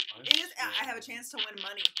 share. It is. I have a chance to win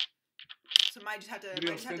money. So I might just have to, Maybe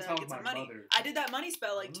I'll get spend time with some my money. mother. I did that money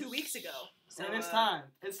spell like 2 weeks ago. So And it's time.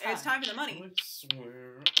 It's time. It's time for the money. I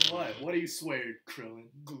swear. What? What do you swear, Krillin?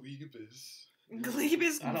 Glebus. Glebe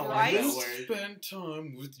is I don't like that Christ. word. Spend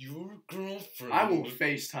time with your girlfriend. I will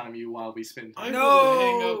FaceTime you while we spend I time. No, will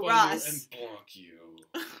hang up on Ross. you and block you.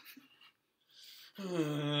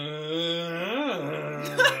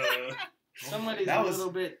 Somebody's That a was-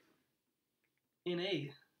 little bit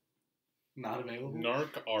NA. Not available. Narc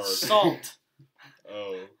art. Salt.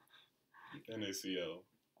 Oh. NaCl.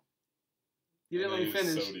 You didn't let me NA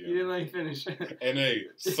finish. sodium. You didn't let me finish. Na.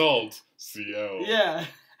 Salt. Cl. Yeah.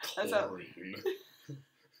 That's how. Chlorine.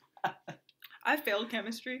 I failed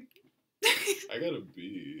chemistry. I got a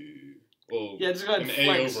B. Well, Yeah, just go ahead an and A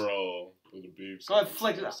flex. overall with a B. Go ahead,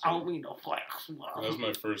 flex it. I don't mean no flex. That was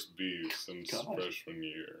my first B since God. freshman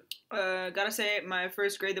year. Gotta say, my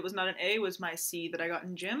first grade that was not an A was my C that I got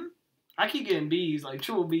in gym. I keep getting B's, like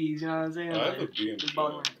triple B's, you know what I'm saying? I have Like, a B in just gym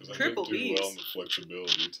ball- because I did Triple do well Bs. on the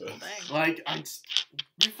flexibility test. Dang. Like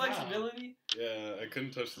Your flexibility? Yeah, I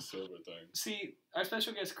couldn't touch the silver thing. See, our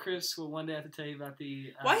special guest Chris will one day have to tell you about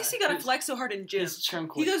the. Why has he got to his- flex so hard in gym? His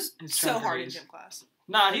trunk. He goes his so trunk hard in race. gym class.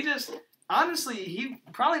 Nah, he just honestly he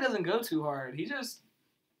probably doesn't go too hard. He just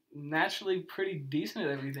naturally pretty decent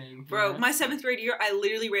at everything. you Bro, know? my 7th grade year, I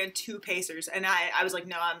literally ran 2 pacers, and I was like,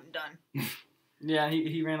 no, I'm done. Yeah,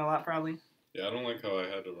 he ran a lot probably. Yeah, I don't like how I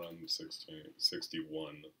had to run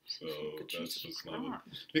 61, so that's Jesus just not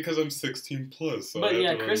Christ. because I'm 16 plus. So I But had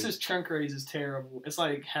yeah, to Chris's trunk raise is terrible. It's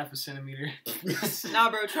like half a centimeter. run. Nah,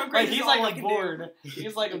 bro, trunk Like race is he's all I like a can do. board.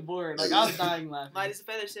 He's like a board. Like I was dying laughing. Light as a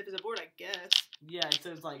feather, stiff as a board, I guess. Yeah, it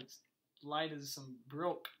says like light as some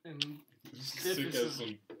broke and stiff Sick as as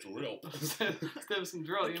some some drill. stiff as some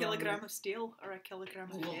drill. A You know what I kilogram mean? of steel or a kilogram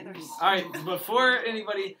of feathers. All right, before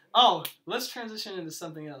anybody, let's transition into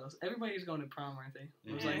something else. Everybody's going to prom, aren't they?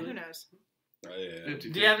 Most Mhm. Yeah, likely. who knows? Yeah,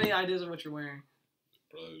 Do you have any ideas of what you're wearing?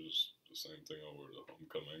 probably just the same thing I wore to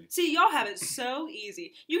homecoming. See, y'all have it so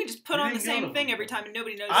easy. You can just put You on the didn't go same to thing every homecoming. time and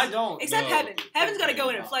nobody knows. I don't. Except No. Heaven. Heaven's got to go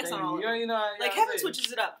in and flex Thank on all of you. them. You know, Like, I Heaven say-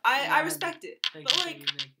 switches it up. Yeah, I respect it. Thank But, you, like,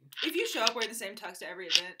 thank you. if you show up wearing the same tux to every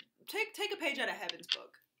event, take a page out of Heaven's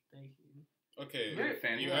book. Thank you. Okay, Very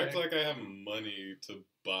fancy. you act like I have money to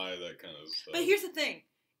buy that kind of stuff. But here's the thing.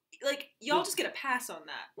 Like, y'all just get a pass on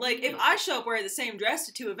that. Like, if I show up wearing the same dress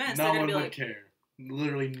to 2 events, no they're one going to would be like, care.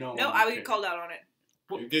 Literally no one. no, I would care. get called out on it.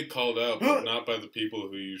 You get called out, but not by the people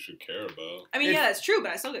who you should care about. I mean, If- yeah, that's true,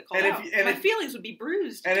 but I still get called and if out. you- and My if- feelings would be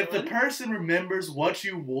bruised. And if the Dylan. person remembers what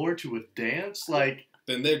you wore to a dance, like,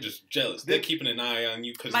 Then they're just jealous. They're keeping an eye on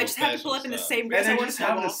you because might just have to pull up in the same dress and I they're wore to just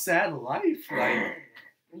having a snowball. sad life, like.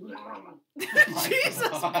 Jesus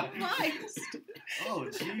God. Christ. Oh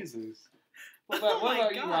Jesus! What about, Oh what my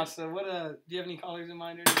about you, God. Rasta? What do you have any colors in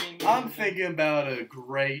mind or anything? I'm thinking about a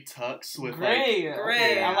gray tux with gray. like Gray.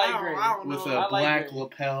 Okay, I like gray. I don't with know. a I like black gray.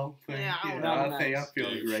 lapel thing. Yeah, I you don't know, know. I think I'm Nice.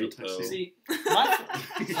 feeling Dave great Chappelle. tuxedo. See,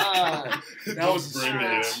 my, That was a bring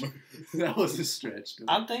stretch. him. That was a stretch. Dude.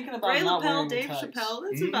 I'm thinking about Ray not lapel, wearing Dave a tux. Chappelle.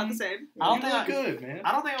 That's Mhm. about the same. I don't You think look I- good, man.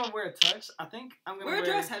 I don't think I'm gonna wear a tux. I think I'm gonna Wear a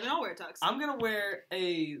dress, Heaven. I'll wear a tux. I'm gonna wear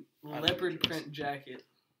a wear leopard dress. print jacket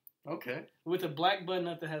Okay. with a black button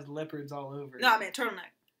up that has leopards all over it. Nah, man,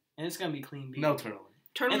 turtleneck. And it's gonna be clean beat. No turtleneck.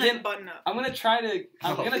 Turtleneck And then- button up. I'm gonna try to.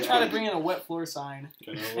 I'm Oh, gonna try to God. bring in a wet floor sign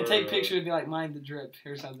Can I and wear take a- pictures and be like, "Mind the drip."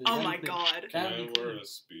 Here's something. Oh my god. Can That'd I be wear cool. a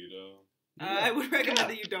speedo? I would recommend Yeah.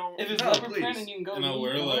 that you don't. If it's No, leopard please. print and you can go. And I'll to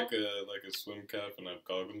wear the- like a swim cap and have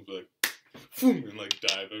goggles, like, boom, and like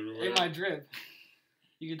dive everywhere. in my drip.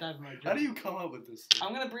 You can dive in my drip. How do you come up with this?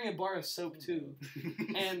 I'm gonna bring a bar of soap too.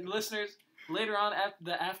 And listeners, later on at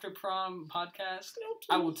the after prom podcast,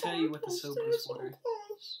 I will tell you what the soap is for.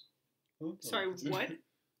 Sorry, what?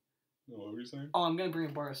 No, what were you saying? Oh, I'm gonna bring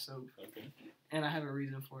a bar of soap, Okay. and I have a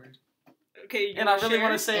reason for it. Okay, And I really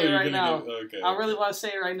want to say it you're right now. gonna get- okay. I really want to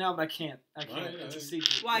say it right now, but I can't. I can't. Alright, It's a alright.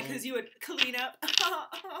 secret. Why? Because you would clean up.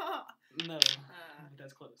 No,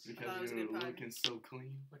 that's close. thought it Because was a you're good pun. looking so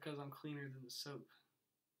clean. Because I'm cleaner than the soap.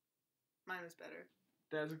 Mine was better.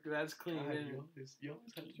 That's clean. God, isn't it? you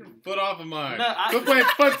always have to do Foot off of mine. No, I- Quit playing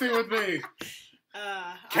footsie with me.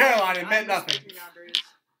 Caroline, it I'm meant nothing. respecting boundaries.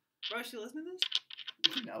 Rush, you listen to this?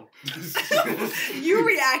 No. You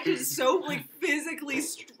reacted so like physically,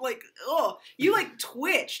 like you like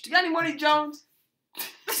twitched. You got any money, Jones?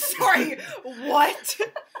 Sorry, what?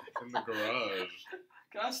 In the garage.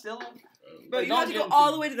 Can I steal them? Bro, you Don't have to get go them all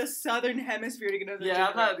to- the way to the southern hemisphere to get another. Yeah,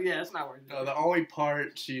 I'm not. Yeah, it's not worth it. No, the only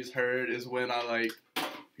part she's heard is when I like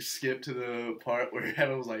skip to the part where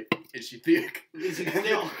Heaven was like, "Is she thick?" Is she And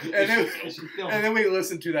still? then- and then, Is she still? and then we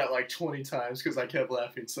listened to that like 20 times because I kept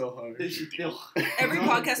laughing so hard. Is she still? Every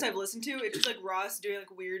podcast I've listened to, it's just like Ross doing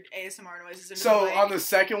like weird ASMR noises. Into So the mic. on the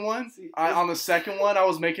second one, I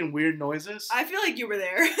was making weird noises. I feel like you were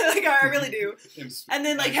there. Like I really do. And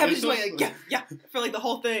then like Heaven's going like yeah for like the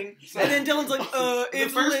whole thing, and then Dylan's like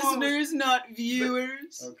it's first one was- listeners, not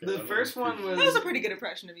viewers. Okay, The I don't first one appreciate That was a pretty good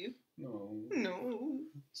impression of you. No. No.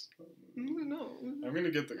 No. I'm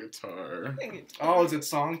gonna get the guitar. Oh, is it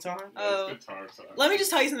song time? Oh. It's guitar time. Let me just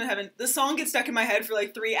tell you something, Heaven. The song gets stuck in my head for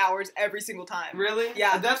like 3 hours every single time. Really?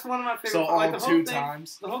 Yeah. That's one of my favorite So parts. Like, all the whole two thing,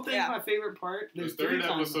 times. The whole thing Yeah. is my favorite part. The There's third 3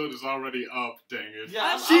 times. episode is already up, dang it.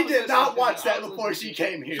 Yeah, She I was did not listening watch to it. I that was before listening she to it.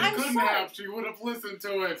 came here. She I'm couldn't sorry. have. She would have listened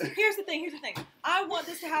to it. Here's the thing. I want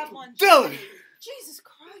this to have longevity. Dylan! Jesus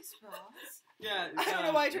Christ, Ross. Yeah. I don't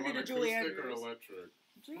know why I turned You want into Julie acoustic or Andrews.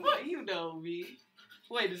 electric? What you know, me?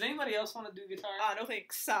 Wait, does anybody else want to do guitar? No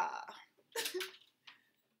thanks.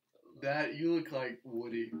 That, you look like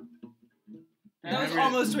Woody. That was Every-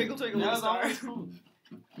 almost Twinkle Twinkle That Little was Star. almost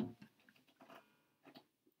cool.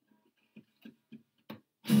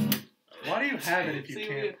 Why do you have it if you See,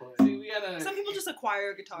 can't play? See, we gotta. Some people just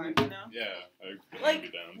acquire a guitar, you know? Yeah. I Like, be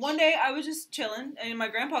down. One day I was just chilling, and my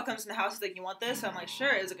grandpa comes in the house. He's like, "You want this?" I'm like,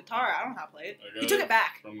 "Sure." It's a guitar. I don't know how to play it. I got He took it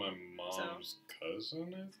back. From my mom's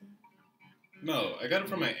cousin, I think? No, I got it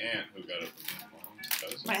from my aunt who got it from my mom's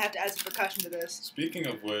cousin. Might have to add some percussion to this. Speaking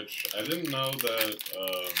of which, I didn't know that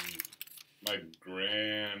my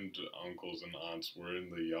grand uncles and aunts were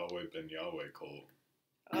in the Yahweh Ben Yahweh cult.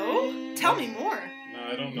 Oh, tell me more. No,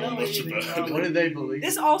 I don't know Yahweh much Ben about Yahweh. it. What did they believe?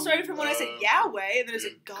 This all started from when I said Yahweh, and then it's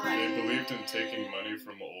a God. They believed in taking money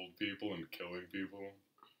from old people and killing people.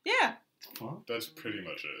 Yeah. Huh? That's pretty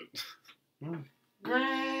much it.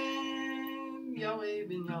 Grand Yahweh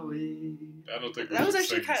Ben Yahweh. I don't think we That was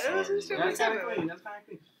should actually sing that was songs, actually though. That's kind of clean. That's kind of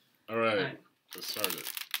clean. All right, Alright. let's start it.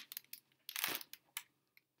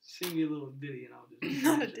 Sing me a little ditty and I'll just.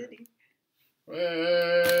 Not a ditty.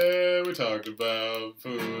 Well, we talked about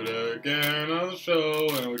food again on the show,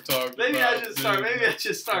 and we talked Maybe about... I should start. Maybe I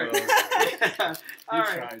should start. Oh, Yeah. All You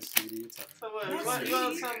right. try, sweetie. It's So what? That's You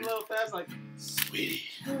want sweet. something a little fast, Sweetie.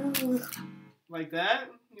 like that?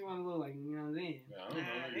 You want a little like you know what I'm saying? Yeah, I don't know.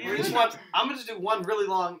 Yeah. Or you just want? I'm gonna just do one really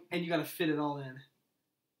long, and you gotta fit it all in.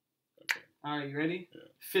 Okay. All right, you ready? Yeah.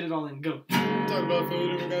 Fit it all in. Go. Talk about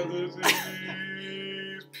food, and we got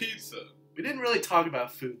this pizza. We didn't really talk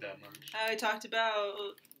about food that much. I talked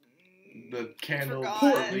about. The candle Forgot.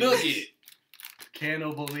 Pork beliefs, nugget.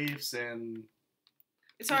 candle beliefs, and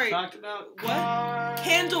Sorry. We talked about What?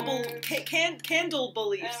 Candle beliefs. And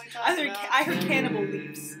we talked I heard about cannibal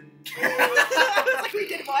leaves. I was like, we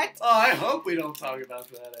did what? oh, I hope we don't talk about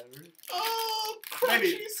that ever. Oh,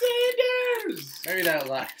 Maybe- Crunchy Sanders! Maybe that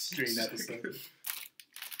live stream episode.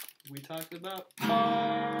 We talked about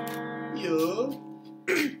cars. Yeah.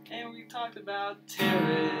 And we talked about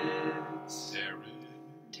terrorists.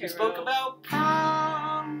 We Tarot. spoke about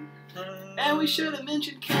prom. And we should have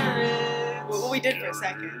mentioned carrots. Well, we did for a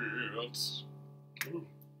second. Carrots. And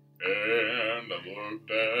I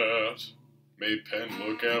looked at, made Penn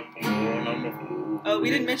look at poor number 4. Oh, we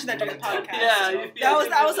didn't mention that during the podcast. Yeah,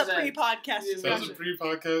 That was a that. pre-podcast Yeah, That was a discussion.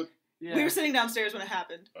 pre-podcast? Yeah. We were sitting downstairs when it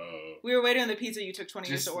happened. We We were waiting on the pizza you took 20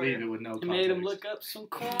 years Just to leave order. it with no You context. made him look up some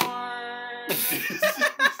corn.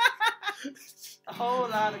 A whole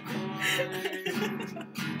lot of corn.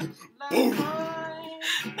 Boom.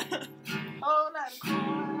 Whole lot of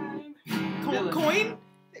corn. Dylan. Coin?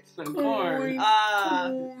 Some corn.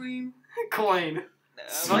 Coin.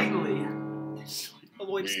 Slightly.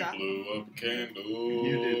 Lloyd we stop. blew up a candle.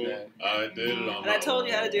 You did that. I did it on And my I told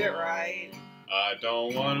you how to do it own. right. I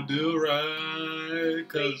don't want to do it right,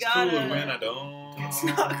 cause We it's gotta- cooler when I don't. It's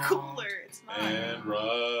not cooler. It's not. And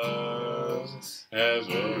Ross has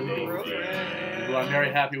a girlfriend. Who I'm very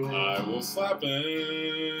happy with. I will slap him.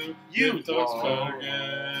 You if he talks won't. about it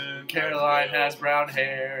again. Caroline has brown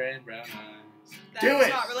hair and brown eyes. That's Do it!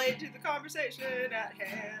 not related to the conversation at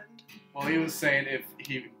hand. Well, he was saying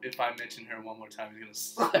if I mention her one more time, he's gonna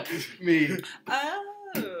slap me.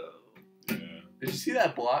 Oh. Yeah. Did you see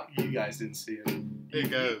that block? You guys didn't see it. Hey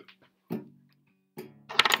guys,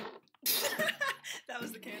 That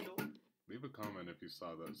was the candle. leave a comment if you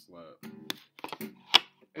saw that slap.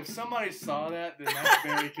 If somebody saw that, then that's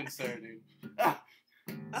very concerning. Ah.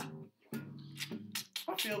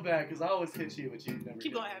 I feel bad because I always hit you, but you never. Keep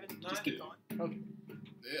hit going, me. Evan. No, Just I keep do. going. Okay.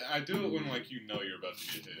 I do it when like you know you're about to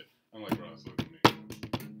get hit. I'm like Ross, look at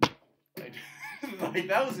me. Like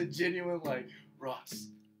that was a genuine like Ross.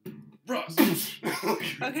 Ross.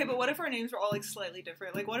 Okay, but what if our names were all like slightly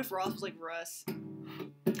different? Like, what if Ross was like Russ?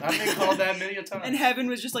 I've been called that many a time. And Heaven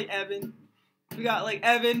was just like Evan. We got like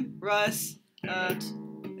Evan, Russ, Emmett,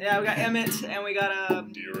 yeah, we got Emmett, and we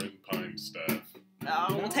got Deer and Pine Staff.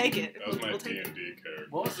 we'll take it. That was my We'll take it. D&D character.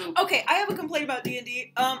 What was the? Okay, I have a complaint about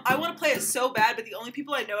D&D. I want to play it so bad, but the only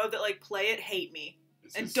people I know of that like play it hate me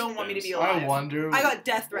This and is don't want me to be Spencer. alive. I wonder. I got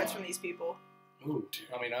death threats Why? from these people. Ooh,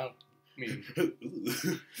 I mean,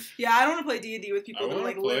 Yeah, I don't want to play D&D with people that wanna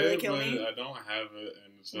like play literally it, kill but me. I don't have it,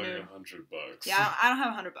 and It's like $100. Yeah, I don't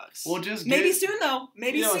have $100. Well, just maybe get, soon though.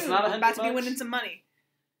 Maybe You know, it's soon. not I'm about to be $100. winning some money.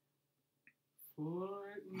 Fortnite.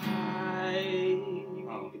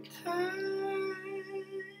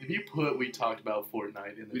 If you put "we talked about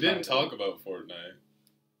Fortnite" in the We didn't title- talk about Fortnite.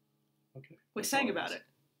 Okay. We That's sang all about it it.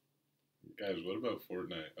 Guys, what about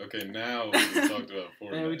Fortnite? Okay, now we talked about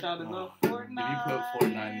Fortnite. Yeah, we talked about If Fortnite. you put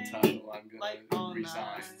Fortnite in the title, I'm Like gonna all resign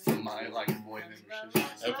night. from my Void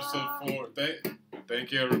membership. Episode 4.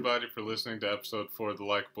 Thank you everybody for listening to episode 4 of the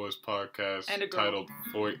LikaBoys podcast And a girl. titled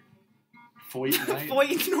Foit. Fortnite.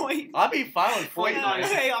 FoitNoit. I'll be fine with Fortnite.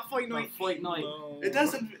 Hey, FoitNoit. FoitNoit. It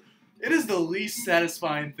doesn't. It is the least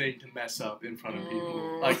satisfying thing to mess up in front of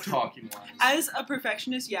people, like talking wise. As a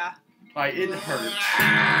perfectionist, yeah. Like it hurts.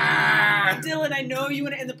 Dylan, I know you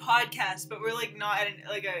want to end the podcast, but we're like not at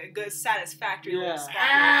a good satisfactory Yeah. spot.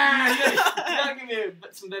 You gotta give me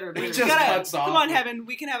some better It lyrics. just cuts off. Come on, Heaven.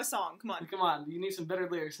 We can have a song. Come on. Come on, you need some better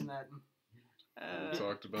lyrics than that. We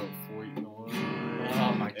talked about FoitNoit.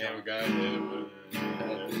 Oh my And we god. got Heaven.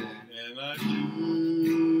 And I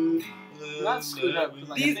do. Not screwed up. 'Cause,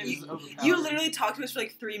 like, I These- think this is overpowered. You literally talked to us for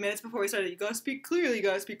like 3 minutes before we started. You gotta speak clearly. You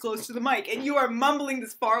gotta speak close to the mic, and you are mumbling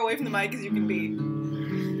as far away from the mic as you can be.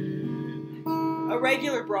 A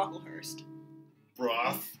regular Brocklehurst.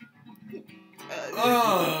 Broth.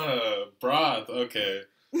 Uh, Broth. Okay.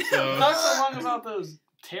 Talk So, so long about those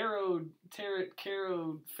pharaoh.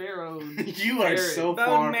 You are so Bone far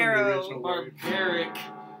from the marrow. original word. Barbaric.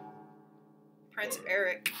 Prince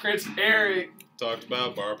Eric. Prince Eric. talked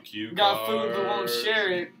about barbecue. Got food but won't cars. share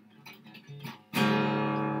it.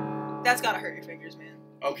 That's gotta hurt your fingers, man.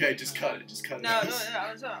 Okay, just cut it. Just cut it. No.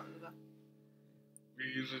 We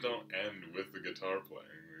usually don't end with the guitar playing.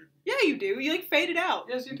 Yeah, you do. You like fade it out.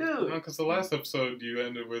 Yes, you No, do. because the last episode you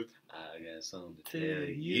ended with, I got something to tell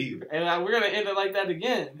you. And we're gonna end it like that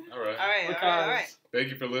again. All right. All right. Thank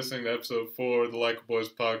you for listening to episode 4 of the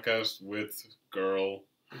LikaBoys podcast with Girl.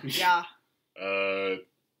 Yeah.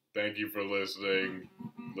 Thank you for listening.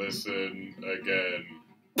 Listen again.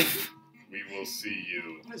 We will see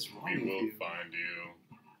you. What is wrong We with will you? find you.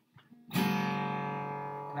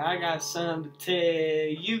 And I got something to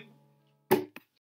tell you.